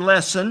requested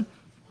lesson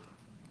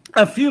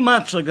a few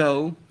months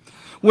ago.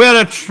 We had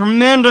a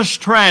tremendous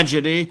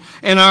tragedy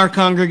in our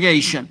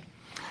congregation.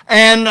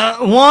 And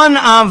one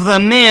of the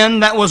men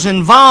that was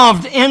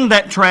involved in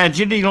that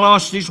tragedy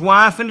lost his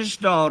wife and his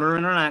daughter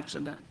in an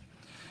accident.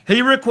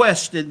 He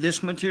requested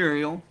this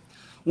material.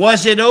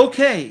 Was it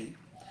okay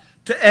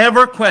to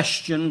ever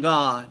question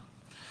God?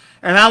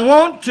 And I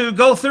want to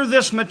go through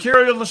this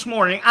material this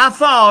morning. I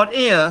thought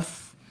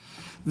if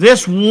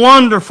this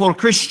wonderful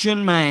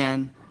Christian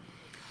man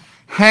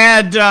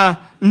had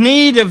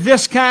need of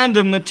this kind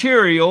of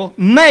material,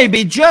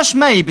 maybe, just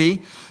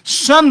maybe,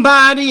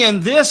 somebody in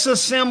this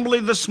assembly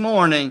this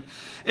morning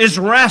is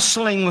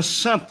wrestling with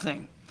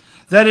something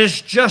that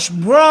has just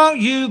brought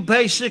you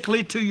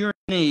basically to your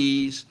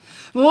knees.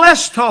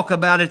 Let's talk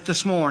about it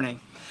this morning.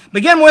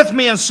 Begin with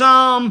me in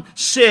Psalm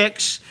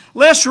 6.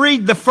 Let's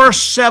read the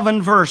first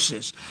 7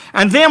 verses.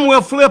 And then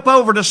we'll flip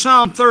over to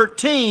Psalm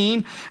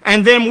 13,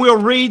 and then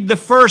we'll read the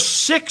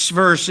first 6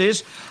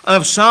 verses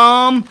of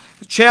Psalm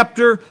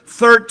chapter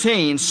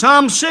 13.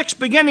 Psalm 6,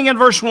 beginning in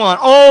verse 1.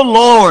 O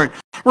Lord,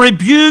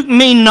 rebuke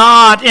me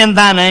not in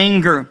thine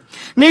anger,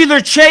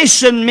 neither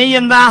chasten me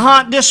in thy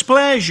hot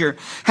displeasure.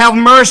 Have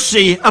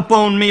mercy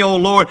upon me, O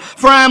Lord,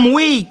 for I am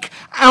weak.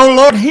 O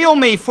Lord, heal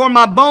me, for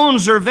my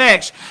bones are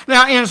vexed.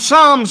 Now in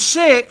Psalm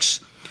 6,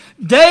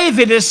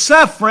 David is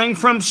suffering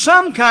from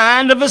some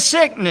kind of a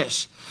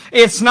sickness.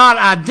 It's not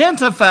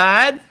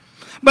identified,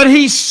 but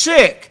he's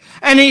sick.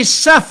 And he's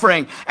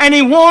suffering, and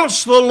he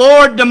wants the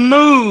Lord to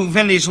move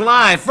in his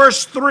life.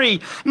 Verse 3,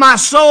 my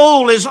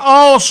soul is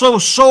also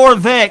sore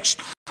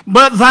vexed,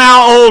 but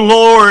thou, O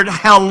Lord,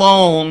 how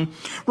long?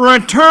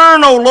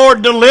 Return, O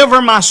Lord, deliver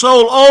my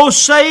soul. O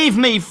save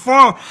me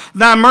for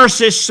thy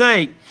mercy's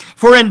sake.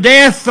 For in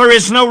death there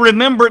is no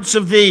remembrance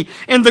of thee.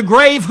 In the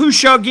grave who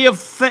shall give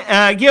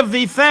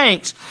thee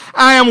thanks?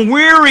 I am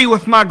weary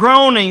with my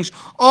groanings.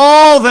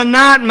 All the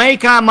night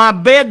make I my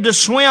bed to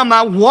swim.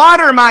 I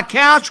water my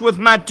couch with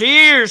my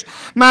tears.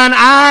 Mine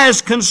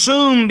eyes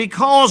consume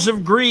because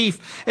of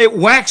grief. It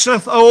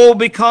waxeth old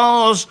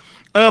because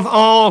of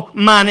all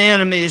mine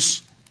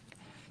enemies.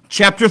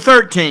 Chapter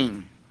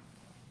 13.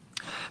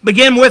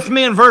 Begin with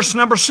me in verse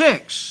number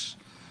 6.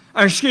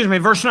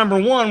 Verse number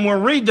 1.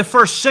 We'll read the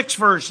first 6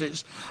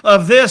 verses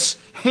of this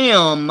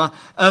hymn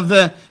of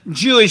the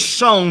Jewish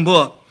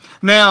songbook.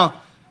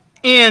 Now,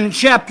 in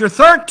chapter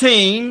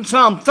 13,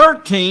 Psalm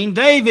 13,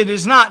 David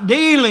is not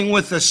dealing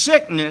with the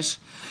sickness.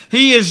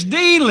 He is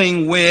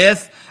dealing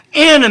with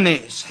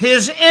enemies.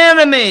 His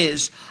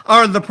enemies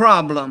are the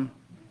problem.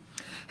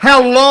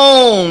 How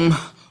long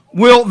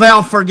wilt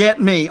thou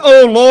forget me,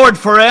 O Lord,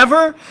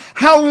 forever?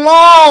 How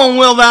long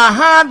wilt thou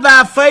hide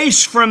thy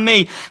face from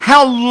me?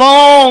 How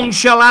long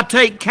shall I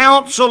take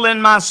counsel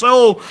in my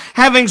soul,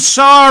 having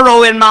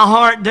sorrow in my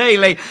heart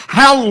daily?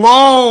 How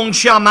long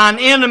shall mine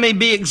enemy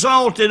be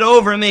exalted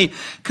over me?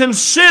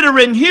 Consider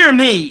and hear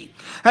me.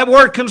 That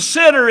word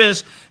consider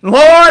is,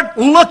 Lord,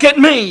 look at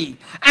me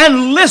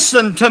and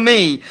listen to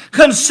me.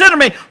 Consider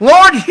me.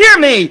 Lord, hear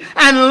me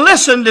and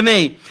listen to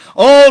me.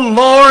 O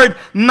Lord,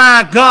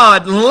 my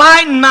God,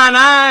 lighten mine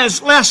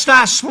eyes, lest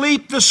I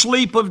sleep the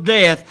sleep of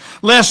death,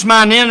 lest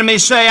mine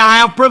enemies say, I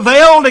have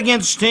prevailed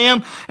against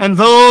him, and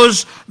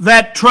those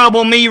that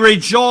trouble me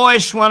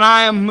rejoice when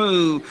I am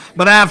moved.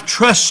 But I have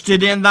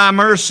trusted in thy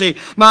mercy.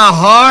 My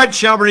heart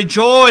shall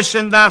rejoice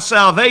in thy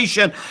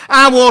salvation.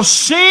 I will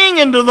sing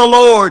unto the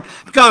Lord,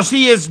 because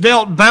he has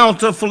dealt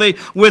bountifully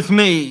with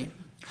me.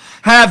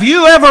 Have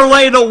you ever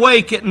laid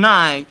awake at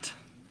night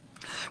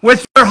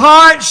with your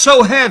heart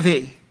so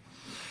heavy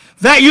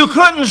that you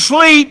couldn't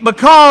sleep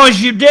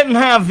because you didn't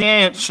have the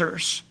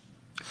answers?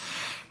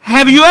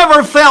 Have you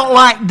ever felt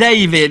like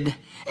David?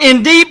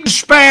 In deep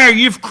despair,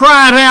 you've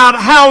cried out,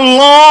 how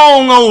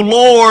long, O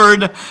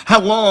Lord,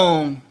 how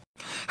long?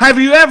 Have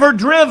you ever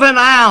driven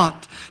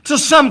out to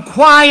some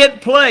quiet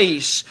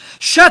place,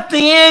 shut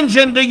the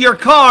engine to your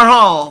car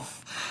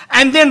off,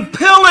 and then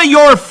pillow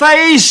your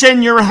face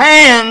in your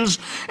hands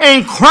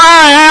and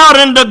cry out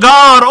unto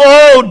God,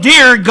 oh,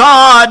 dear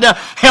God,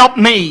 help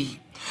me?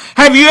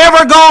 Have you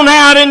ever gone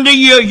out into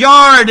your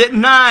yard at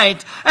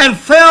night and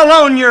fell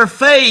on your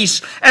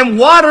face and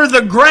watered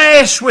the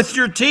grass with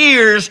your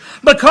tears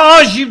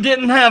because you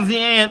didn't have the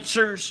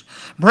answers?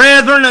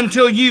 Brethren,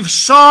 until you've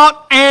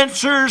sought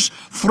answers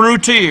through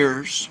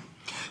tears,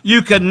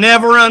 you could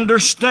never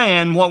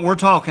understand what we're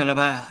talking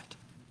about.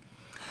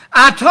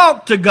 I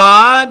talk to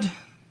God,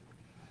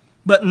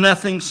 but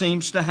nothing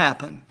seems to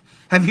happen.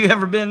 Have you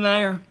ever been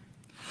there?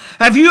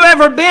 Have you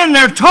ever been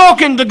there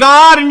talking to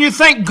God and you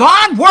think,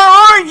 God, where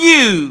are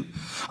you?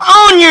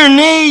 On your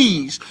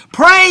knees,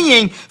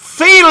 praying,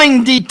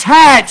 feeling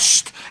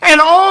detached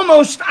and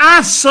almost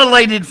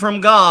isolated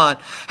from God.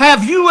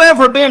 Have you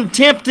ever been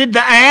tempted to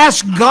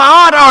ask,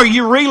 God, are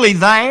you really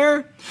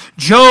there?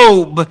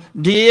 Job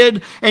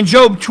did. In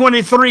Job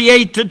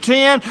 23,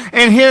 8-10,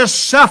 in his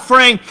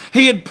suffering,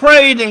 he had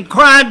prayed and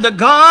cried to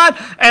God,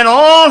 and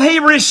all he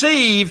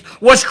received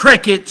was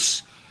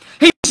crickets.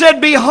 He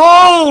said,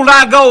 behold,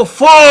 I go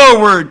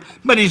forward,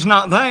 but he's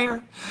not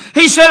there.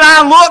 He said,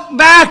 I look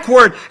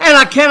backward and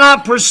I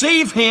cannot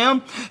perceive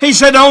him. He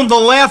said, on the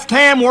left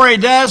hand where he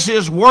does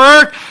his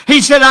work,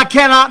 he said, I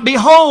cannot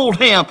behold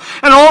him.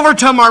 And over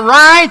to my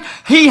right,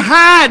 he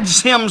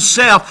hides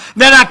himself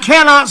that I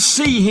cannot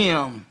see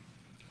him.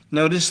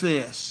 Notice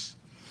this.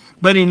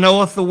 But he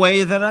knoweth the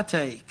way that I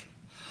take.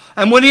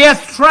 And when he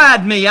hath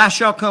tried me, I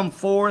shall come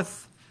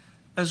forth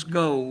as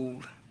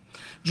gold.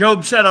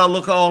 Job said, I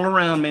look all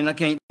around me and I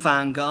can't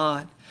find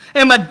God.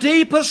 In my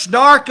deepest,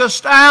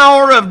 darkest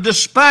hour of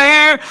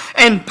despair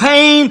and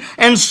pain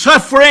and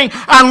suffering,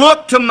 I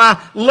look to my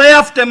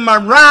left and my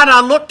right. I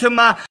look to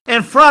my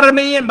in front of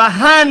me and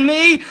behind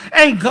me,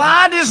 and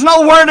God is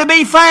nowhere to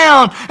be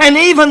found. And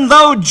even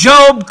though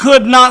Job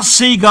could not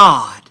see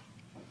God,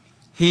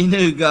 he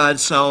knew God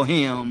saw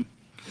him.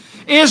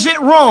 Is it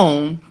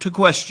wrong to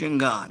question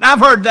God? I've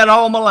heard that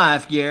all my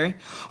life, Gary.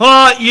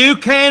 Oh, you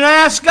can't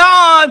ask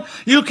God.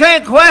 You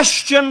can't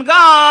question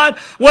God.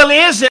 Well,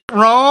 is it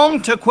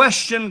wrong to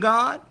question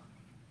God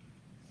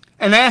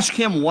and ask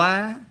him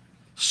why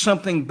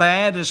something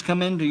bad has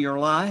come into your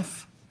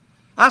life?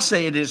 I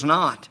say it is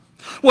not.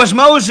 Was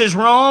Moses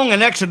wrong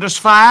in Exodus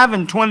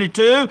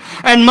 5:22?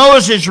 And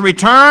Moses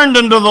returned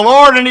unto the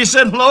Lord, and he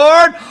said,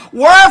 Lord,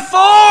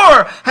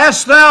 wherefore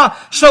hast thou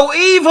so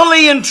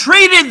evilly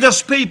entreated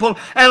this people?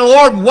 And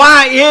Lord,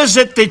 why is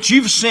it that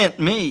you've sent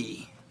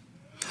me?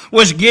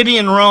 Was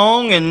Gideon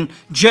wrong in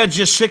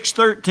Judges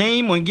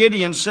 6:13 when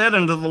Gideon said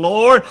unto the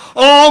Lord,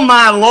 O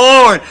my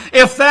Lord,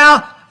 if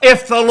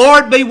the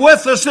Lord be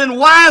with us, then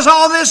why is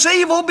all this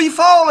evil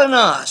befallen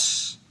us?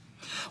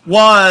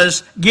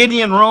 Was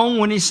Gideon wrong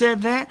when he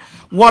said that?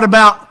 What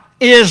about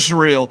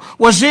Israel?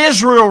 Was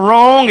Israel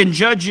wrong in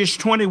Judges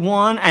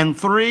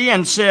 21:3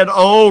 and said,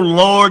 O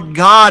Lord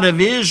God of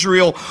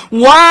Israel,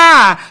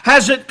 why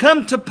has it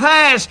come to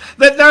pass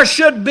that there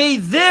should be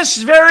this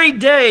very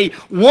day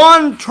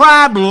one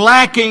tribe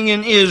lacking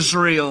in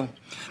Israel?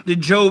 Did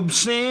Job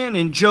sin?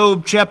 In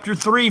Job chapter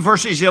 3,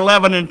 verses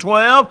 11 and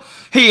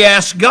 12, he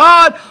asked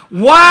God,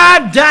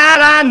 why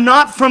died I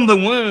not from the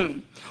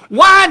womb?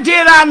 Why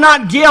did I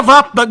not give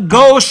up the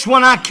ghost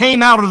when I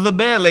came out of the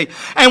belly?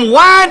 And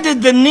why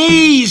did the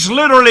knees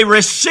literally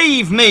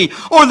receive me,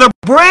 or the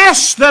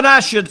breasts that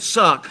I should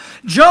suck?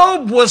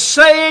 Job was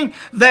saying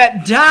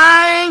that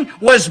dying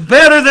was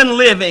better than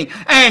living,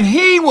 and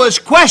he was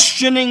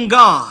questioning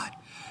God.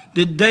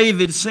 Did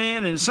David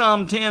sin in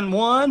Psalm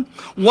 10:1?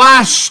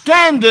 Why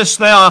standest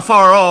thou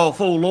afar off,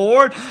 O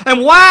Lord?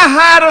 And why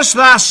hidest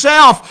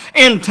thyself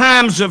in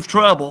times of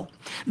trouble?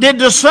 Did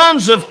the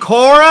sons of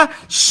Korah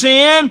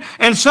sin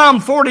in Psalm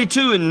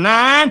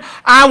 42:9?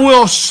 I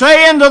will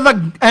say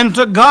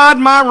unto God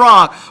my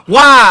rock,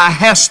 why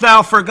hast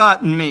thou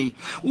forgotten me?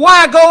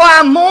 Why go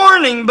I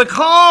mourning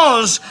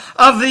because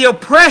of the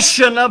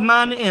oppression of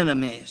mine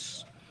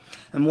enemies?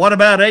 And what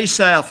about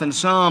Asaph in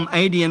Psalm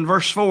 80 and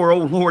verse 4? O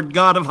Lord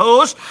God of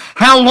hosts,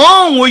 how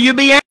long will you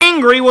be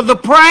angry with the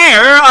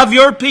prayer of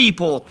your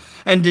people?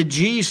 And did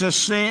Jesus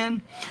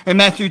sin? In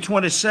Matthew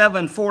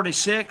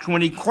 27:46,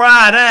 when he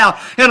cried out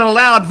in a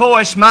loud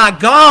voice, my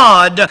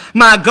God,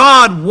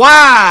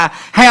 why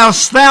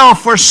hast thou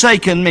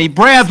forsaken me?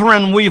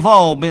 Brethren, we've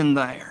all been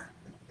there.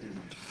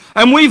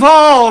 And we've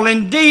all,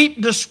 in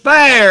deep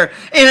despair,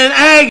 in an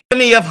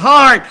agony of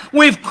heart,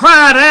 we've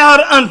cried out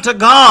unto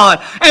God.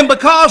 And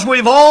because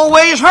we've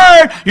always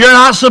heard, you're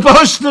not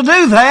supposed to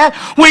do that,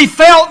 we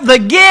felt the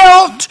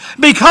guilt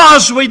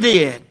because we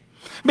did.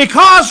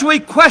 Because we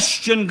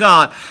question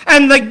God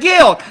and the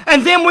guilt.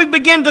 And then we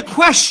begin to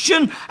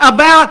question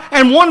about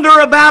and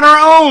wonder about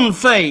our own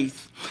faith.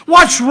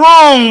 What's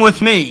wrong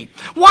with me?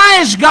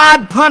 Why is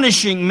God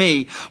punishing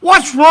me?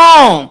 What's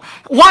wrong?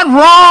 What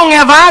wrong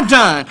have I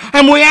done?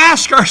 And we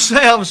ask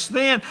ourselves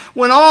then,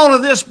 when all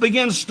of this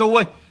begins to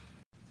weigh,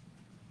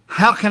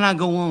 how can I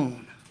go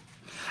on?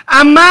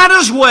 I might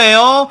as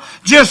well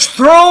just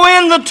throw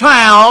in the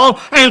towel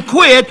and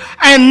quit,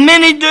 and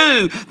many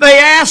do. They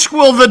ask,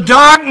 will the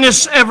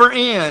darkness ever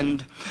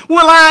end?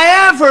 Will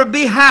I ever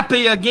be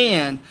happy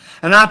again?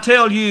 And I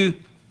tell you,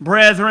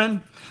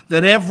 brethren,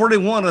 that every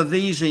one of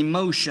these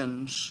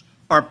emotions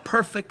are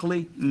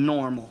perfectly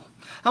normal.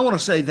 I want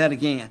to say that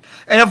again.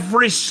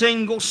 Every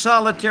single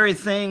solitary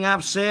thing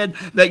I've said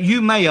that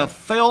you may have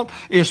felt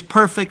is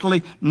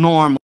perfectly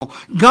normal.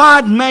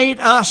 God made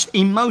us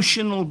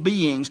emotional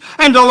beings,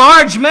 and to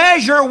large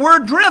measure we're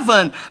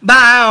driven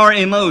by our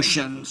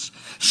emotions.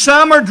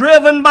 Some are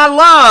driven by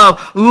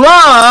love.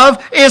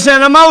 Love is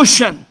an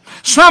emotion.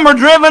 Some are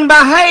driven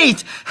by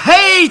hate.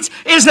 Hate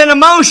is an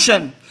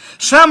emotion.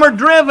 Some are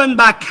driven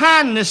by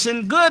kindness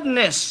and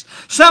goodness.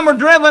 Some are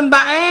driven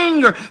by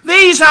anger.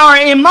 These are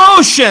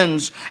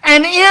emotions.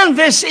 And in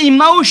this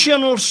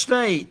emotional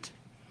state,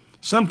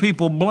 some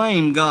people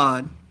blame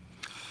God,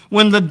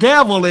 when the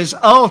devil is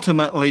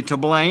ultimately to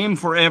blame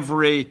for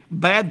every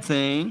bad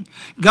thing.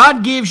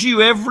 God gives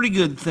you every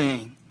good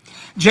thing.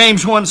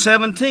 James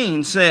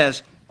 1:17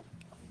 says,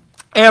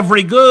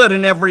 every good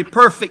and every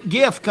perfect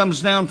gift comes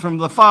down from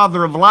the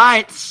Father of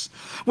lights,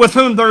 with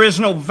whom there is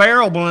no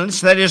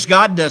variableness, that is,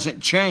 God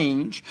doesn't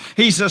change.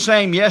 He's the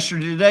same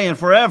yesterday, today, and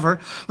forever.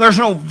 There's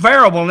no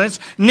variableness,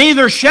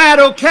 neither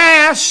shadow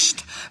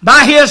cast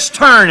by his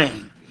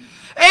turning.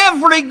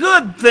 Every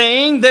good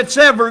thing that's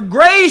ever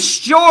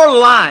graced your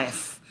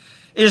life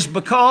is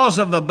because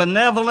of a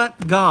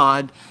benevolent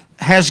God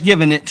has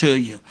given it to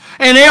you.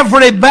 And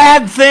every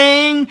bad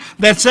thing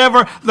that's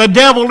ever, the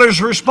devil is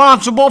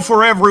responsible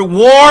for every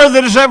war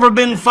that has ever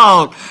been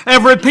fought,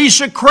 every piece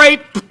of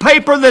crepe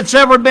paper that's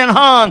ever been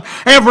hung,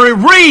 every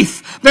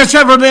wreath that's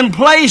ever been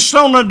placed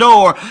on a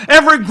door,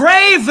 every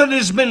grave that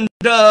has been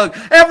dug,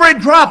 every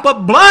drop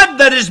of blood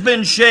that has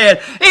been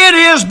shed. It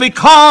is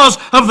because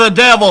of the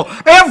devil.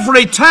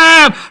 Every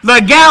time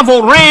the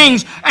gavel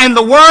rings and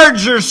the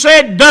words are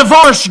said,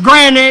 divorce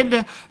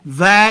granted,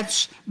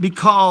 that's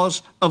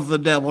because of the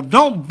devil.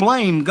 Don't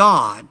blame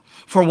God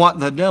for what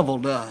the devil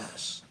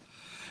does.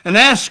 And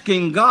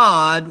asking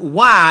God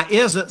why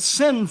isn't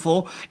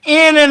sinful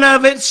in and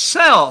of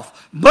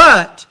itself.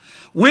 But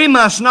we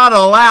must not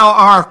allow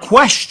our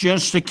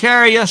questions to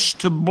carry us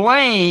to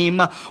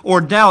blame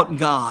or doubt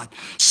God.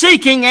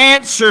 Seeking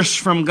answers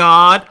from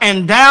God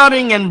and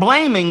doubting and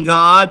blaming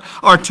God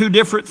are two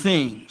different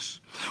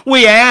things.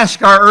 We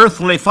ask our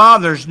earthly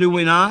fathers, do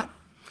we not?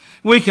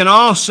 We can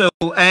also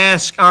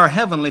ask our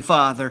Heavenly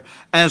Father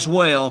as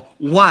well,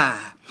 why?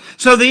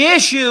 So the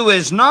issue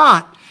is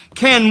not,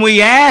 can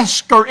we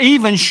ask or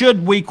even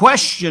should we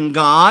question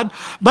God,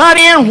 but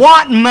in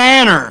what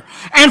manner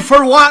and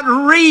for what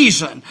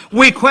reason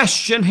we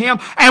question Him,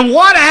 and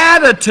what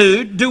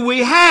attitude do we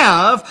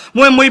have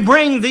when we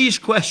bring these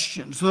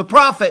questions? The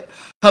prophet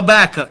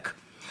Habakkuk,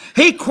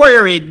 he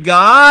queried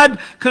God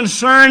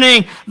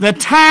concerning the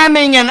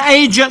timing and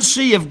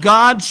agency of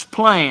God's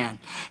plan.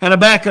 In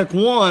Habakkuk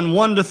 1,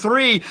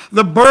 1-3,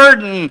 the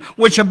burden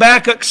which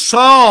Habakkuk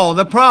saw,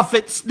 the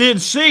prophets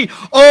did see.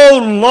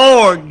 O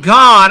Lord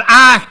God,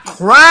 I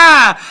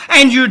cry,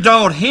 and you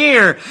don't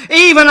hear.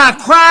 Even I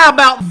cry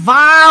about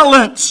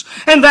violence,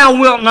 and thou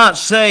wilt not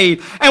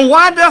save. And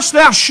why dost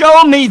thou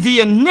show me the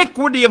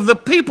iniquity of the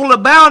people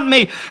about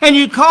me, and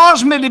you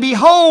cause me to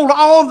behold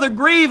all the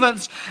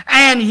grievance,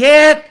 and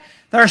yet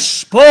there's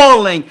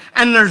spoiling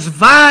and there's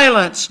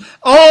violence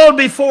all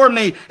before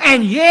me,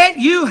 and yet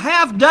you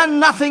have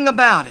done nothing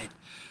about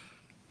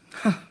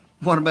it.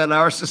 What about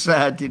our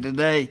society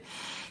today?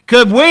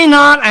 Could we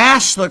not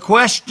ask the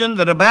question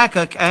that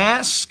Habakkuk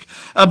asked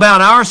about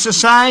our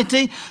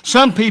society?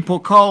 Some people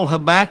call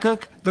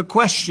Habakkuk the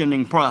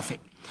questioning prophet.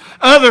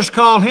 Others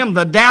call him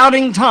the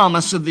doubting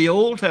Thomas of the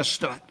Old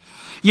Testament.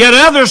 Yet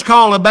others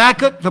call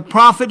Habakkuk the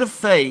prophet of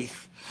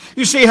faith.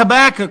 You see,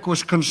 Habakkuk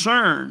was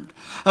concerned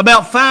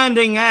about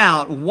finding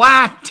out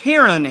why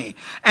tyranny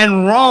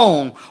and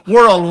wrong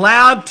were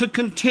allowed to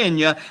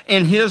continue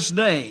in his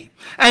day.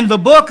 And the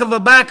book of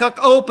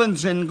Habakkuk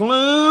opens in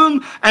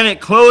gloom and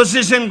it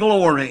closes in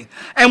glory.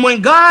 And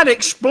when God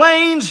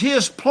explains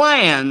His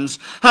plans,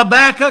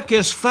 Habakkuk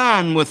is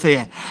fine with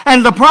it.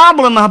 And the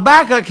problem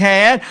Habakkuk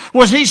had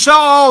was he saw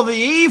all the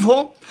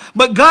evil,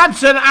 but God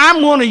said,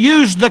 I'm going to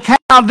use the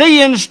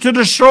Chaldeans to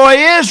destroy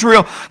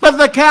Israel. But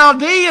the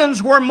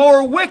Chaldeans were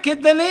more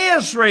wicked than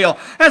Israel.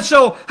 And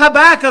so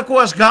Habakkuk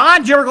was,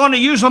 God, you're going to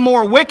use a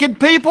more wicked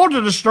people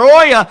to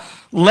destroy a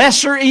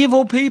lesser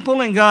evil people?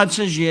 And God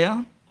says,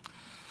 yeah.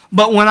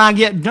 But when I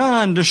get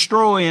done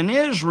destroying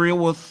Israel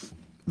with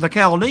the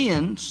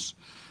Chaldeans,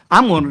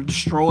 I'm going to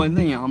destroy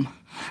them.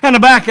 And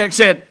Habakkuk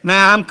said,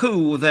 now I'm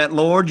cool with that,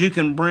 Lord. You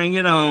can bring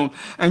it on.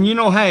 And you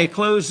know how he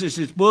closes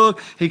his book?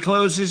 He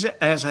closes it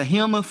as a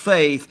hymn of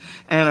faith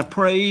and a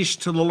praise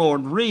to the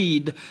Lord.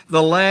 Read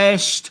the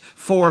last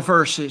 4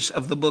 verses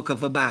of the book of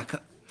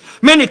Habakkuk.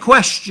 Many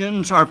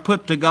questions are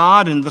put to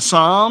God in the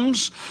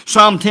Psalms.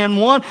 Psalm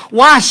 10:1,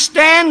 why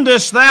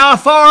standest thou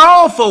afar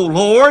off, O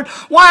Lord?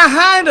 Why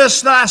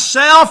hidest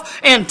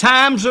thyself in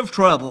times of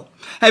trouble?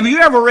 Have you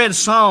ever read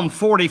Psalm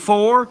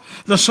 44?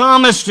 The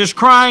psalmist is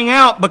crying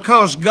out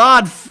because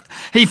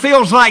he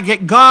feels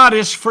like God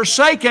has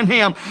forsaken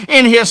him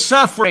in his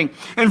suffering.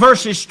 In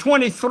verses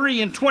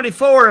 23 and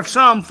 24 of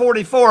Psalm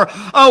 44,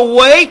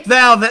 awake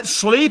thou that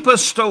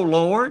sleepest, O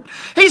Lord.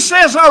 He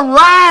says,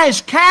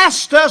 arise,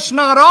 cast us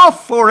not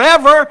off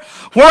forever.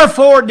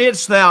 Wherefore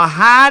didst thou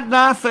hide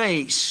thy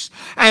face,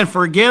 and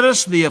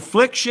forgettest the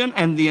affliction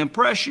and the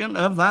oppression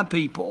of thy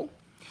people?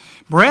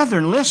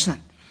 Brethren,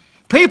 listen.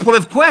 People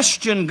have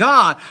questioned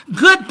God.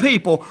 Good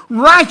people,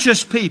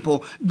 righteous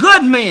people,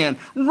 good men,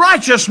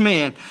 righteous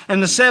men.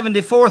 And the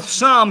 74th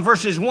Psalm,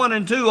 verses 1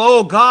 and 2,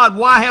 O God,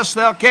 why hast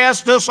thou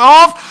cast us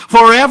off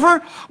forever?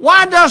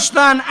 Why dost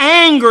thine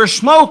anger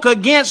smoke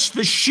against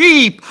the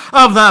sheep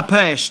of thy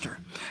pasture?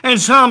 And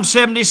Psalm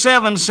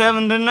 77,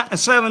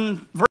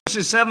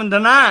 verses 7 to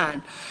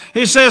 9,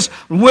 he says,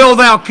 will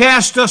thou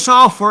cast us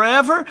off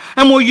forever?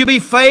 And will you be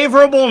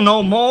favorable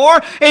no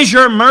more? Is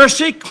your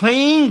mercy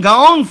clean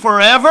gone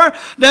forever?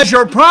 Does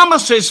your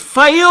promises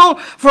fail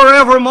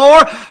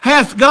forevermore?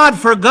 Hath God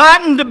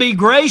forgotten to be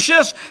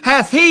gracious?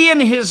 Hath He in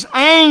His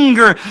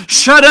anger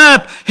shut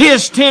up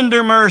His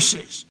tender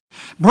mercies?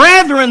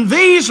 Brethren,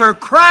 these are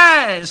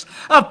cries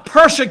of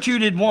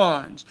persecuted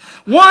ones,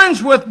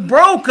 ones with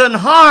broken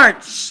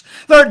hearts.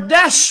 They're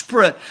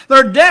desperate.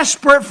 They're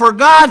desperate for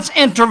God's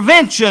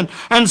intervention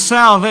and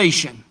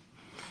salvation.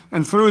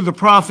 And through the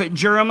prophet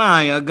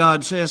Jeremiah,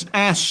 God says,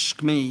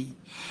 ask me,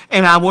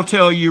 and I will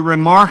tell you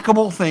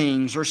remarkable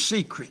things or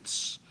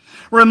secrets.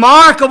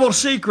 Remarkable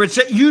secrets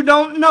that you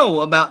don't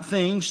know about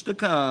things to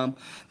come.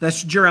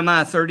 That's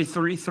Jeremiah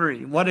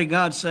 33:3. What did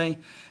God say?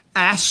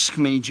 Ask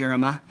me,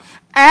 Jeremiah.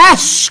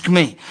 Ask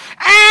me.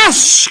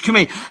 Ask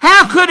me.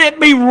 How could it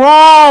be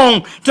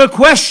wrong to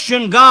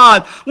question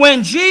God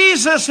when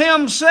Jesus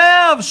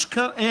himself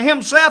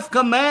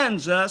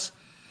commands us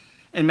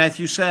in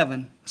Matthew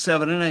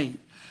 7:7-8.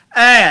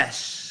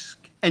 Ask,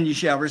 and you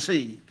shall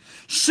receive.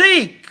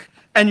 Seek,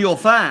 and you'll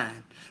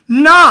find.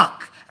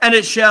 Knock, and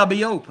it shall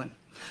be open.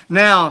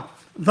 Now,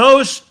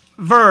 those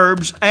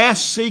verbs,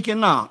 ask, seek,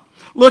 and knock.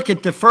 Look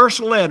at the first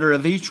letter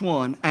of each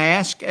one.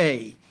 Ask,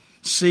 A.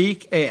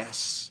 Seek,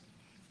 S.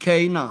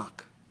 K,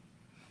 knock.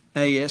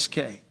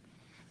 A-S-K.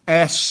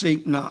 Ask,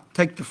 seek, knock.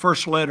 Take the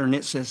first letter and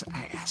it says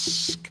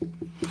ask.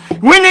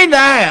 We need to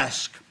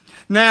ask.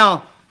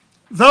 Now,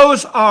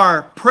 those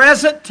are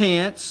present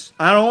tense.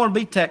 I don't want to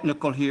be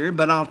technical here,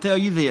 but I'll tell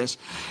you this.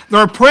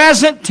 They're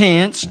present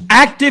tense,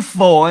 active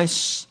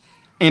voice,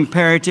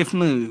 imperative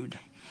mood.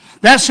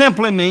 That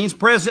simply means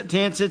present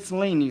tense, it's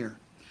linear.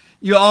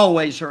 You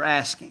always are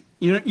asking.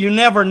 You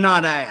never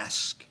not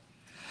ask.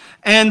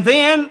 And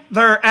then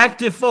their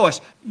active voice.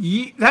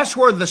 That's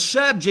where the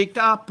subject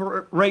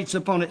operates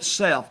upon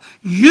itself.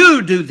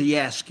 You do the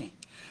asking.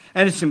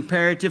 And it's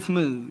imperative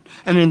mood.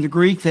 And in the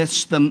Greek,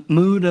 that's the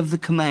mood of the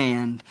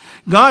command.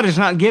 God is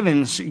not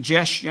giving a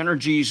suggestion, or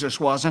Jesus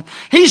wasn't.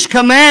 He's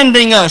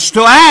commanding us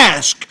to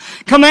ask,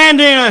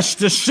 commanding us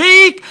to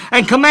seek,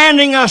 and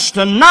commanding us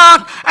to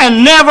knock,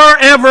 and never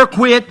ever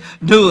quit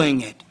doing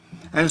it.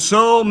 And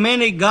so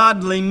many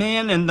godly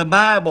men in the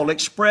Bible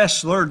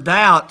express their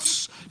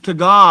doubts to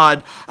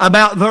God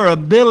about their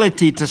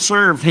ability to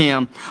serve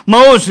Him.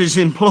 Moses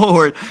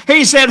implored.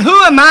 He said,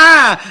 who am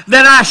I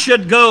that I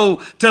should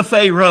go to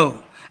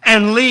Pharaoh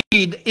and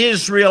lead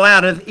Israel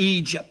out of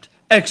Egypt?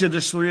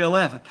 Exodus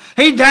 3:11.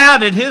 He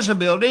doubted his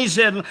ability. He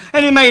said,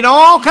 and he made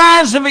all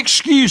kinds of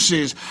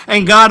excuses,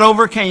 and God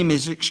overcame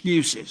his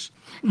excuses.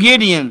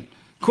 Gideon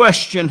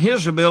questioned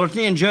his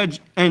ability in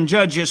Judges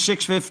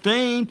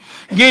 6:15.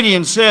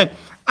 Gideon said,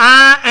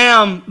 I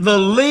am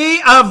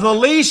of the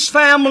least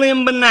family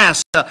in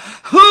Manasseh.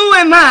 Who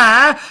am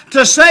I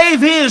to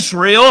save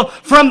Israel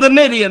from the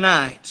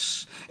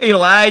Midianites?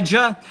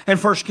 Elijah in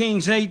 1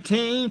 Kings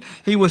 18,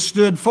 he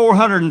withstood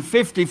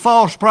 450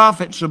 false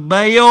prophets of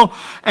Baal.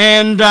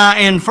 And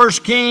in 1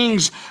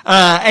 Kings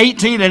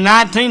 18 and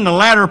 19, the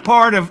latter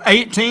part of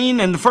 18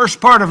 and the first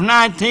part of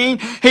 19,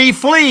 he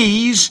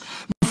flees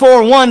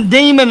before one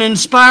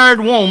demon-inspired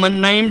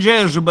woman named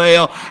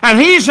Jezebel. And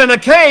he's in a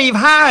cave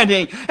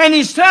hiding. And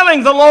he's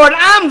telling the Lord,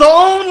 I'm the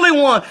only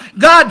one.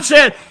 God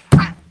said,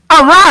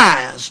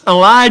 arise,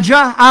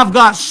 Elijah. I've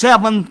got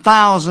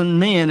 7,000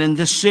 men in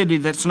this city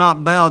that's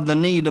not bowed the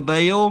knee to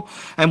Baal.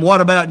 And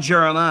what about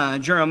Jeremiah?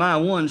 Jeremiah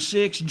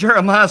 1:6.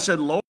 Jeremiah said,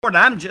 Lord,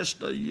 I'm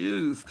just a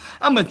youth.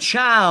 I'm a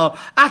child.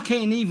 I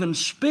can't even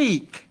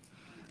speak.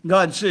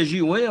 God says,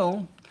 you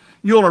will.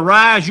 You'll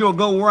arise, you'll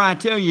go where I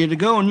tell you to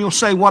go, and you'll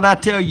say what I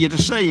tell you to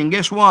say. And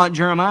guess what?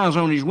 Jeremiah's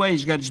on his way.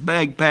 He's got his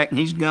bag packed, and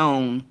he's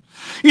gone.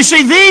 You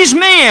see, these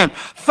men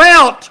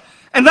felt,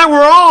 and they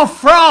were all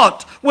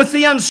fraught with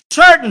the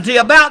uncertainty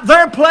about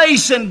their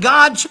place in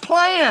God's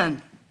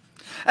plan.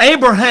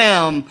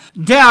 Abraham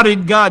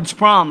doubted God's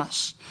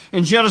promise.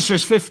 In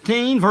Genesis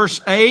 15, verse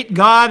 8,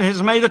 God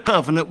has made a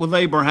covenant with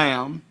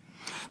Abraham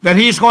that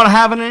he's going to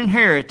have an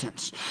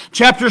inheritance.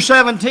 Chapter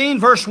 17,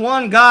 verse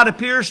 1, God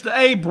appears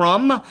to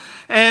Abram,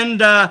 and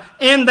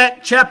in that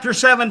chapter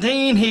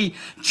 17, he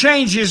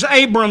changes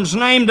Abram's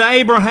name to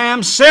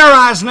Abraham,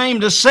 Sarai's name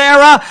to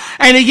Sarah,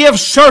 and he gives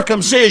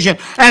circumcision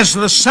as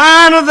the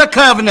sign of the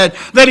covenant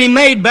that he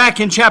made back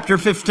in chapter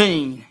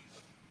 15.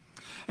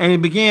 And he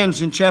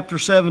begins in chapter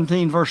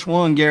 17, verse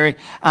 1, Gary,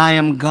 I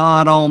am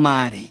God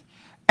Almighty.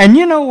 And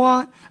you know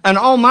what? An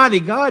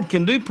almighty God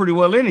can do pretty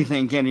well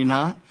anything, can he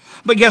not?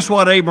 But guess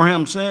what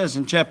Abraham says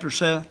in chapter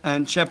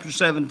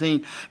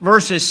 17,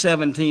 verses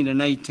 17 and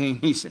 18?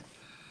 He said,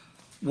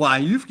 why,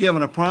 you've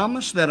given a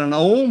promise that an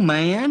old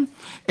man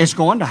is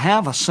going to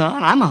have a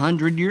son. I'm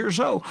 100 years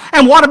old.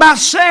 And what about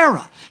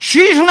Sarah?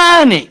 She's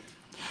 90.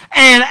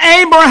 And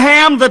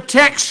Abraham, the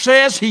text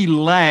says, he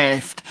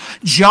laughed.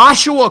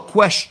 Joshua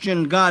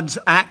questioned God's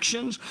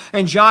actions.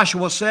 In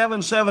Joshua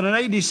 7 and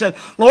 8, he said,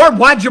 Lord,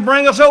 why'd you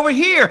bring us over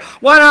here?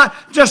 Why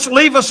not just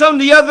leave us on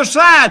the other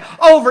side?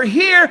 Over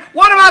here,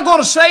 what am I going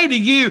to say to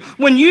you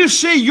when you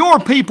see your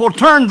people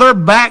turn their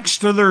backs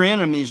to their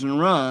enemies and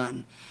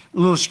run?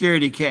 Little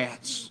scaredy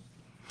cats.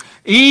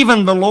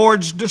 Even the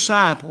Lord's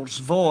disciples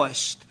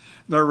voiced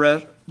their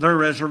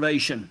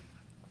reservation.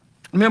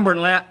 Remember in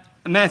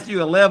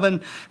Matthew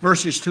 11,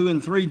 verses 2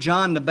 and 3,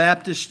 John the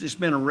Baptist has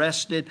been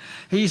arrested.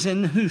 He's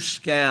in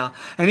Huskow,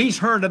 and he's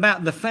heard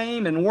about the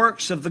fame and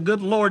works of the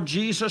good Lord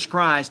Jesus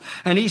Christ.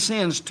 And he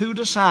sends 2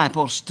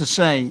 disciples to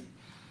say,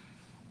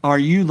 are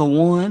you the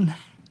one?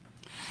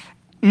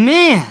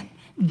 Men,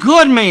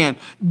 good men,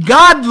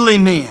 godly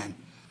men,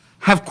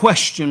 have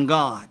questioned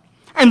God.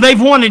 And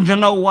they've wanted to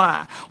know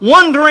why.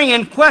 Wondering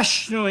and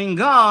questioning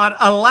God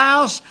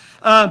allows,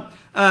 God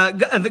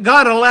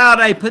allowed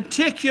a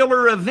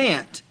particular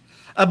event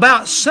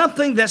about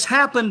something that's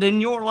happened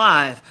in your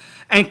life.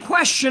 And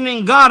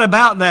questioning God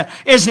about that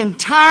is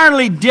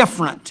entirely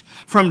different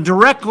from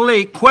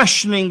directly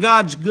questioning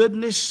God's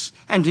goodness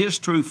and His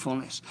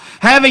truthfulness.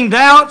 Having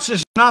doubts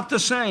is not the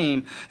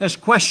same as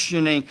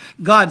questioning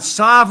God's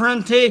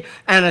sovereignty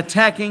and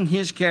attacking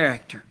His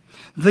character.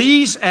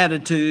 These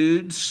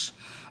attitudes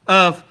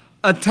of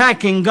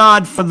attacking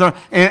God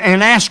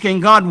and asking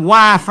God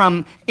why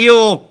from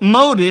ill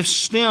motives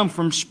stem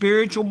from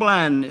spiritual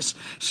blindness.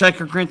 2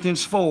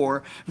 Corinthians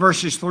 4,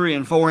 verses 3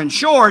 and 4. In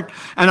short,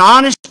 an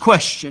honest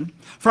question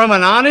from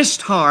an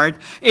honest heart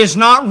is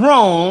not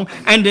wrong,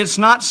 and it's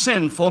not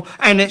sinful,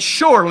 and it's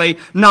surely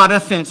not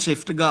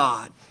offensive to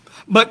God.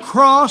 But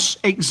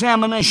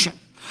cross-examination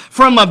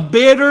from a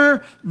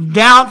bitter,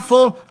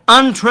 doubtful,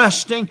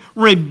 untrusting,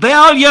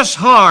 rebellious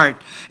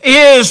heart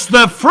is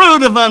the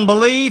fruit of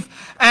unbelief.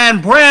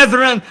 And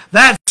brethren,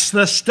 that's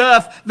the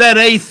stuff that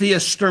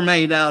atheists are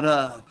made out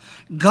of.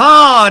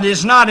 God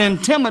is not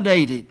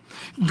intimidated.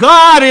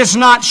 God is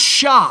not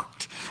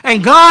shocked.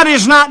 And God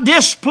is not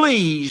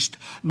displeased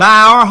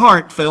by our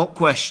heartfelt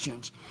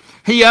questions.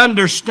 He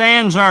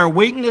understands our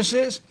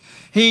weaknesses.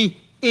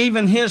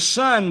 Even His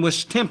Son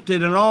was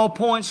tempted in all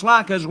points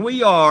like as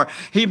we are.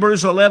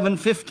 Hebrews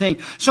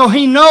 11:15. So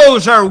He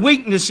knows our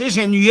weaknesses,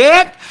 and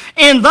yet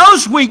in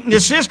those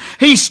weaknesses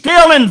He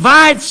still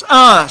invites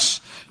us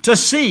to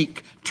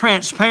seek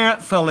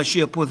transparent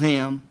fellowship with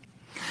Him.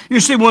 You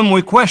see, when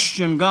we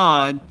question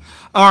God,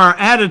 our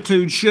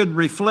attitude should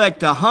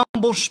reflect a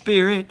humble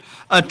spirit,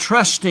 a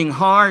trusting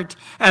heart,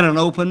 and an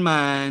open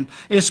mind.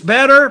 It's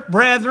better,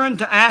 brethren,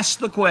 to ask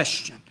the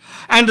question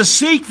and to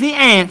seek the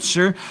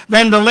answer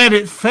than to let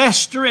it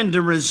fester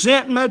into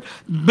resentment,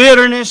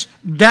 bitterness,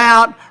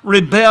 doubt,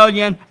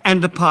 rebellion,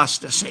 and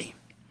apostasy.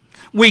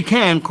 We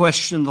can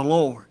question the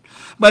Lord,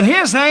 but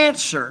His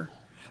answer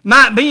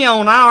might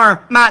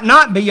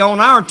not be on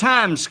our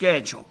time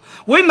schedule.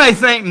 We may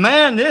think,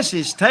 man, this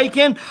is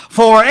taking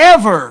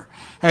forever.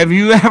 Have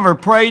you ever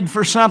prayed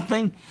for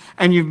something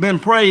and you've been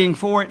praying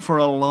for it for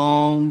a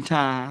long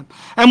time?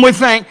 And we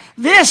think,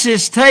 this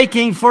is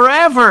taking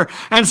forever.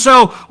 And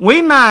so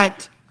we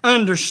might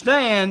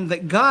understand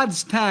that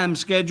God's time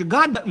schedule,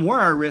 God doesn't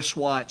wear a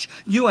wristwatch.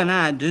 You and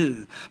I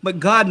do. But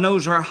God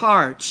knows our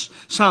hearts.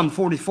 Psalm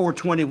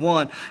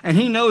 44:21. And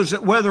He knows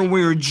that whether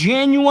we're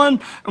genuine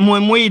and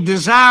when we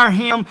desire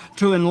Him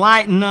to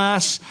enlighten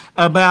us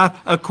about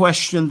a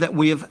question that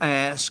we have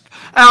asked.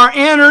 Our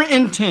inner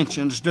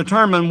intentions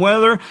determine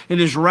whether it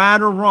is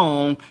right or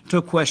wrong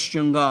to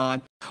question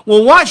God.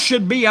 Well, what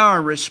should be our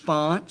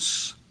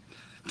response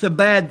to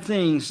bad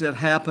things that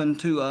happen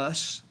to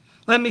us?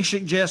 Let me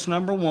suggest,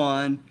 number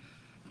one,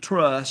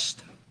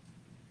 trust.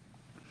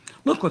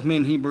 Look with me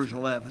in Hebrews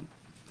 11.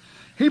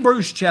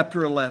 Hebrews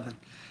chapter 11.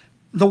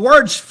 The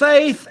words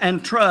faith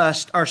and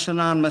trust are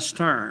synonymous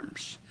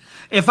terms.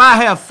 If I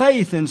have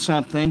faith in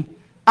something,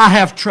 I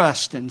have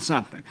trust in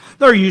something.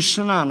 They're used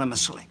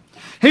synonymously.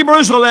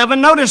 Hebrews 11,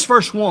 notice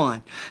verse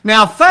 1.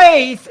 Now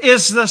faith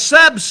is the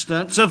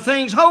substance of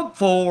things hoped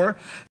for,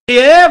 the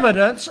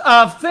evidence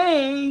of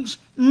things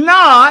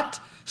not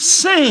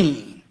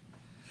seen.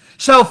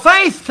 So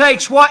faith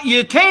takes what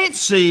you can't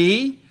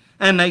see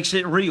and makes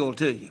it real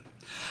to you.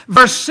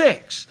 Verse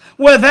 6,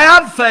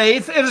 without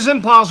faith it is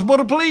impossible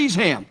to please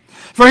Him.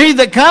 For he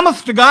that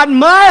cometh to God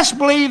must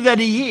believe that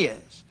He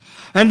is,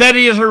 and that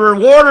He is a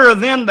rewarder of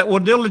them that will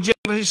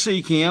diligently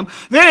seek Him.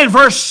 Then in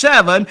verse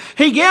 7,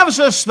 he gives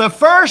us the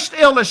first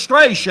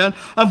illustration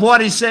of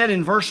what he said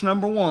in verse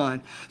number 1.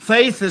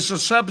 Faith is the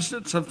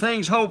substance of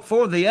things hoped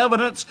for, the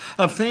evidence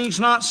of things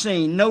not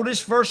seen.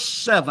 Notice verse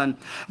 7.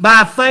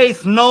 By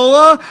faith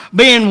Noah,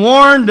 being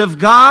warned of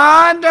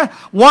God,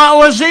 what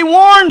was he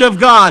warned of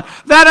God?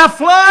 That a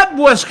flood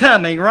was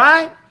coming,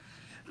 right?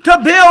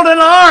 To build an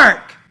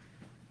ark.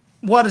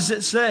 What does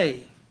it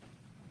say?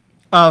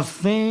 Of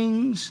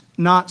things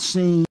not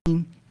seen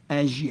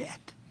as yet.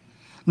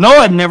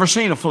 Noah had never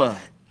seen a flood.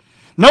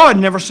 Noah had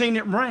never seen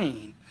it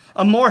rain.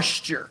 A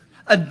moisture,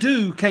 a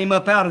dew came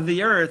up out of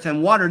the earth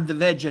and watered the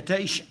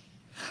vegetation.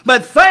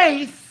 But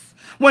faith,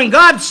 when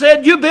God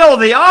said, you build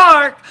the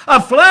ark,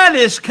 a flood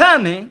is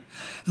coming,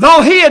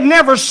 though he had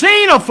never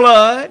seen a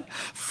flood,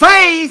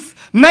 faith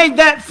made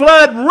that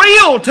flood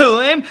real to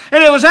him,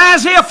 and it was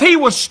as if he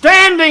was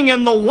standing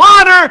in the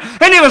water,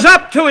 and it was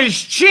up to his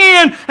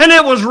chin, and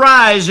it was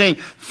rising.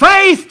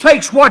 Faith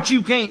takes what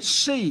you can't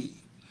see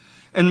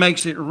and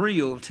makes it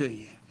real to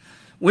you.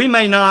 We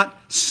may not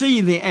see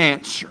the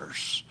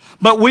answers,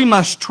 but we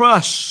must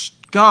trust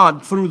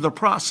God through the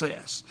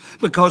process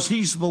because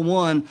He's the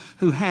one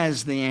who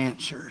has the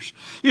answers.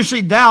 You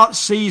see, doubt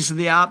sees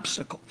the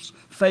obstacles.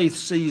 Faith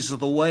sees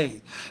the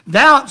way.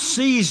 Doubt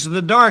sees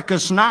the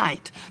darkest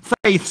night.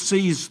 Faith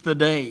sees the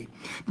day.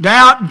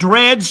 Doubt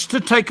dreads to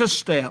take a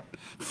step.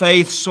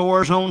 Faith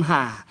soars on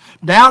high.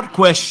 Doubt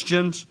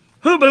questions,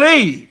 who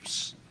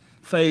believes?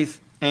 Faith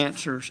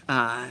answers,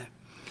 I.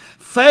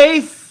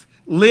 Faith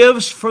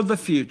lives for the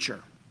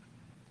future.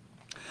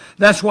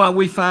 That's why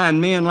we find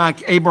men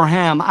like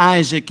Abraham,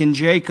 Isaac, and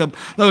Jacob,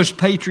 those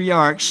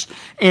patriarchs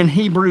in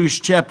Hebrews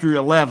chapter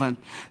 11.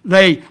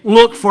 They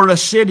look for a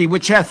city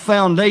which hath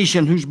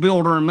foundation, whose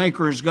builder and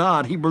maker is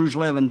God, Hebrews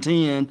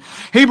 11:10.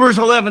 Hebrews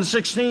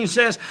 11:16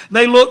 says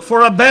they look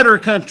for a better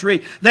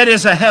country that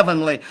is a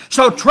heavenly.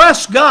 So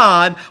trust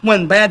God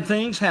when bad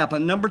things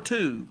happen. Number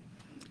 2,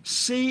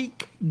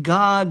 seek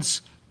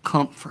God's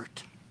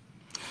comfort.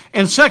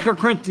 In 2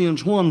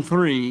 Corinthians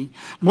 1:3,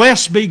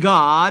 blessed be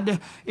God,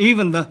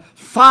 even the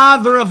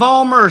Father of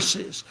all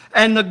mercies,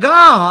 and the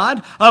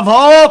God of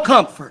all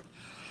comfort.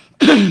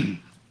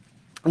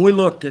 We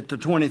looked at the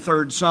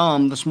 23rd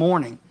Psalm this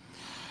morning.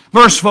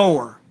 Verse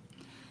 4,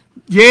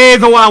 yea,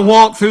 though I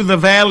walk through the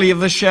valley of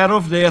the shadow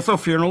of death, I'll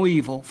fear no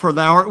evil, for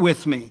thou art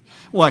with me.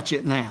 Watch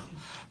it now.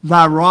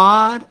 Thy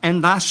rod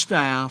and thy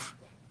staff,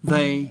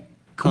 they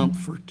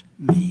comfort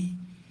me.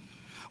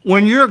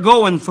 When you're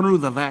going through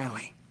the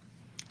valley,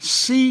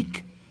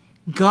 seek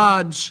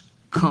God's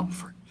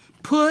comfort.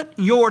 Put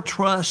your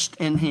trust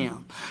in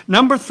Him.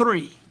 Number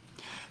three,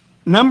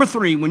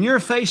 when you're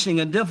facing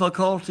a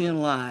difficulty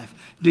in life,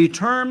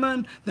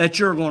 determine that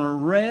you're going to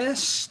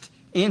rest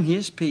in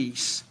His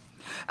peace.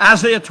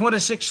 Isaiah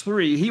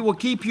 26:3, He will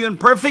keep you in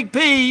perfect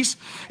peace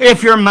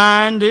if your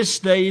mind is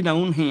stayed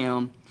on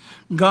Him.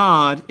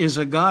 God is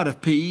a God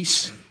of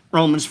peace.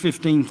 Romans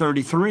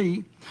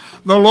 15:33.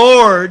 The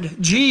Lord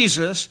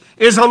Jesus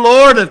is a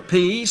Lord of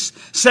peace.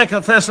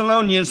 2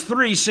 Thessalonians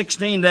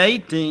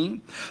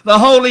 3:16-18. The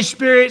Holy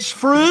Spirit's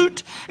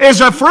fruit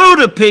is a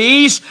fruit of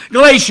peace.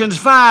 Galatians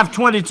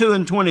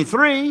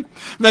 5:22-23.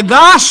 The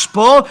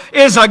gospel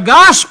is a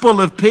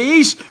gospel of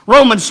peace.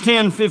 Romans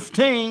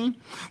 10:15.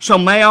 So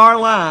may our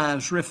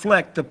lives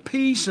reflect the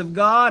peace of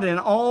God in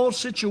all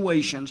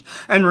situations.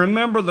 And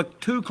remember the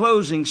 2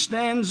 closing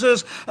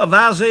stanzas of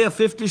Isaiah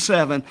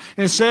 57.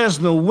 It says,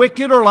 the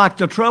wicked are like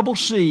the troubled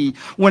sea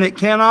when it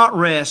cannot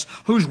rest,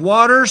 whose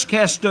waters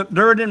cast up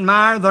dirt and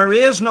mire. There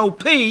is no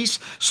peace,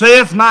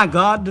 saith my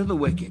God to the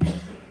wicked.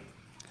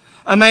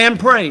 A man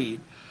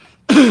prayed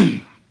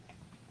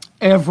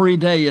every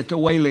day at the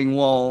Wailing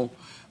Wall,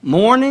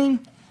 morning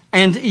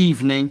and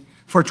evening,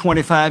 for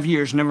 25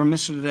 years, never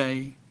missed a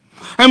day.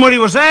 And when he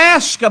was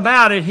asked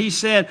about it, he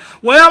said,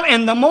 well,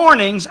 in the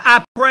mornings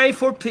I pray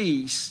for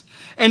peace.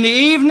 In the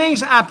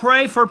evenings I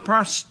pray for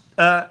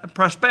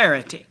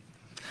prosperity.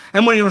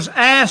 And when he was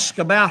asked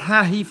about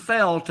how he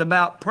felt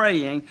about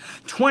praying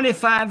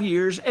 25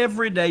 years,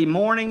 every day,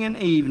 morning and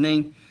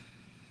evening,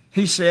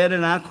 he said,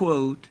 and I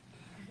quote,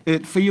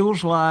 it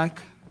feels like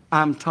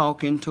I'm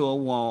talking to a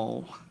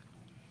wall.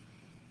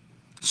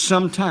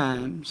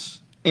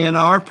 Sometimes in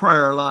our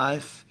prayer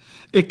life,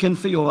 it can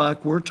feel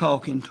like we're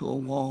talking to a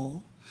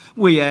wall.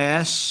 We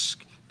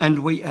ask, and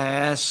we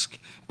ask,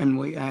 and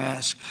we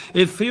ask.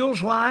 It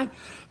feels like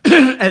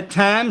at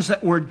times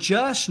that we're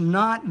just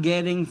not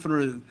getting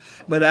through.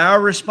 But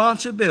our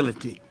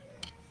responsibility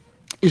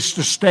is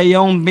to stay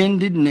on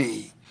bended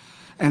knee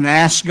and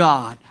ask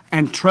God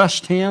and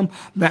trust Him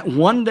that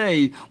one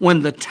day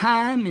when the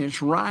time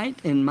is right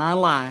in my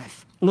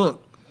life,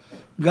 look,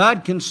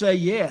 God can say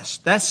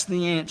yes. That's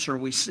the answer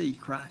we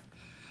seek, right?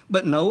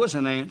 But no is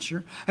an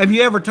answer. Have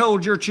you ever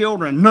told your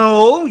children,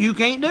 no, you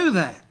can't do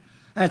that?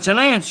 That's an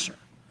answer.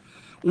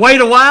 Wait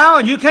a while,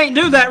 and you can't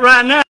do that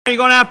right now. You're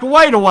going to have to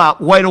wait a while.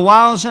 Wait a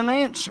while is an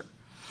answer.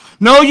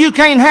 No, you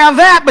can't have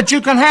that, but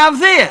you can have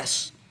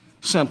this.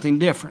 Something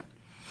different.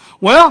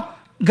 Well,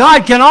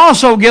 God can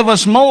also give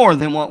us more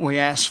than what we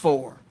ask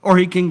for, or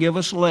He can give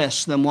us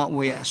less than what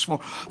we ask for.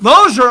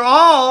 Those are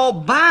all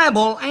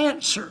Bible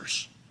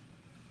answers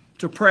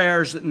to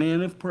prayers that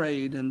men have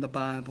prayed in the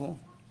Bible.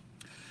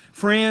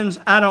 Friends,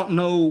 I don't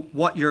know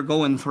what you're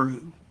going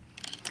through.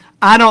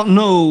 I don't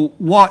know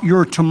what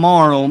your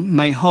tomorrow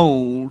may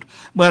hold,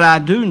 but I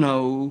do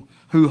know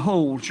who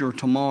holds your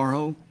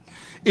tomorrow.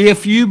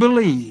 If you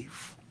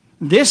believe,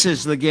 this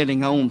is the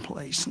getting on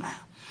place now.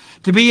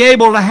 To be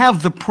able to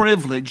have the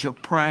privilege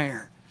of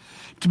prayer.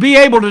 To be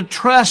able to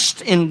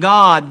trust in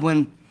God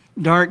when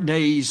dark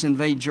days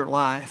invade your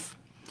life.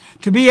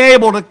 To be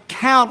able to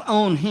count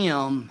on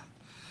Him.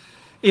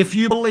 If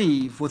you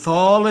believe with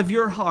all of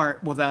your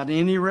heart, without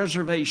any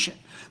reservation,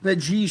 that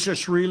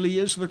Jesus really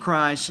is the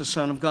Christ, the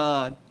Son of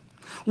God,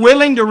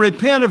 willing to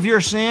repent of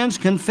your sins,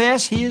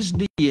 confess His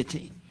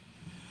deity,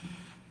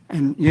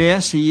 and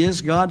yes, He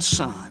is God's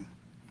Son,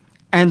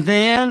 and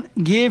then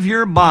give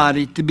your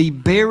body to be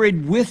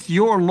buried with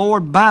your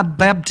Lord by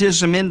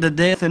baptism into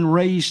death and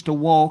raised to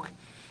walk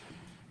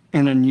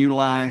in a new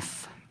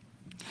life,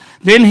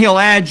 Then He'll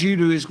add you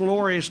to His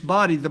glorious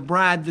body, the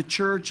bride, the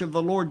church of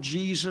the Lord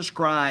Jesus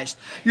Christ.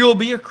 You'll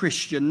be a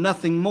Christian,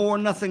 nothing more,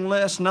 nothing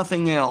less,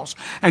 nothing else.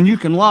 And you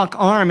can lock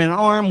arm in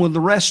arm with the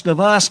rest of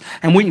us,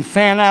 and we can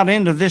fan out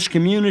into this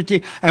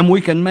community, and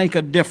we can make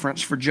a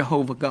difference for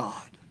Jehovah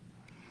God.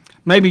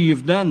 Maybe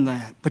you've done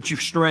that, but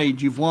you've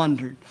strayed, you've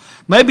wandered.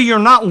 Maybe you're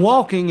not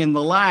walking in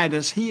the light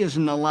as He is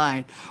in the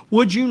light.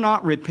 Would you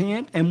not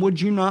repent, and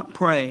would you not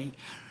pray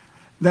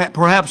that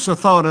perhaps the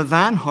thought of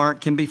thine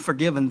heart can be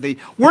forgiven thee?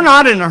 We're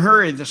not in a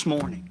hurry this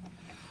morning.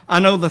 I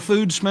know the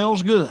food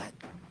smells good,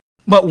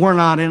 but we're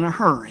not in a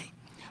hurry.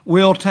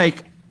 We'll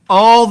take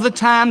all the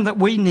time that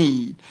we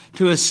need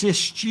to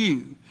assist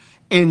you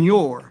in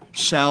your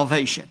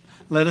salvation.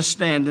 Let us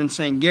stand and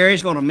sing.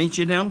 Gary's going to meet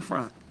you down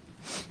front.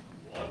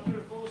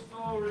 Wonderful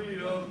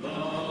story of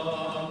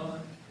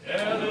love,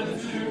 tell it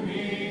to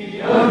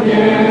me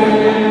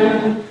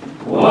again.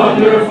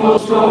 Wonderful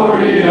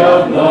story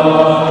of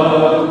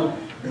love,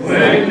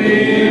 quick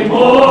the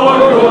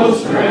immortal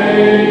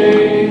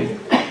strain,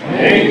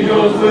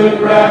 angels with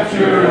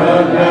rapture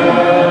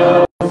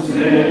announce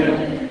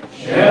it,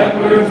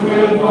 shepherds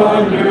with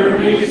wonder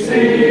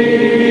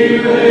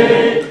receive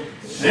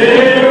it,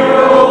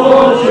 sinner,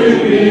 won't you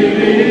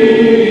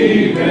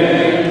believe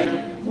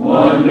it?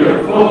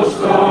 Wonderful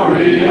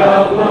story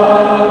of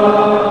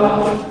love.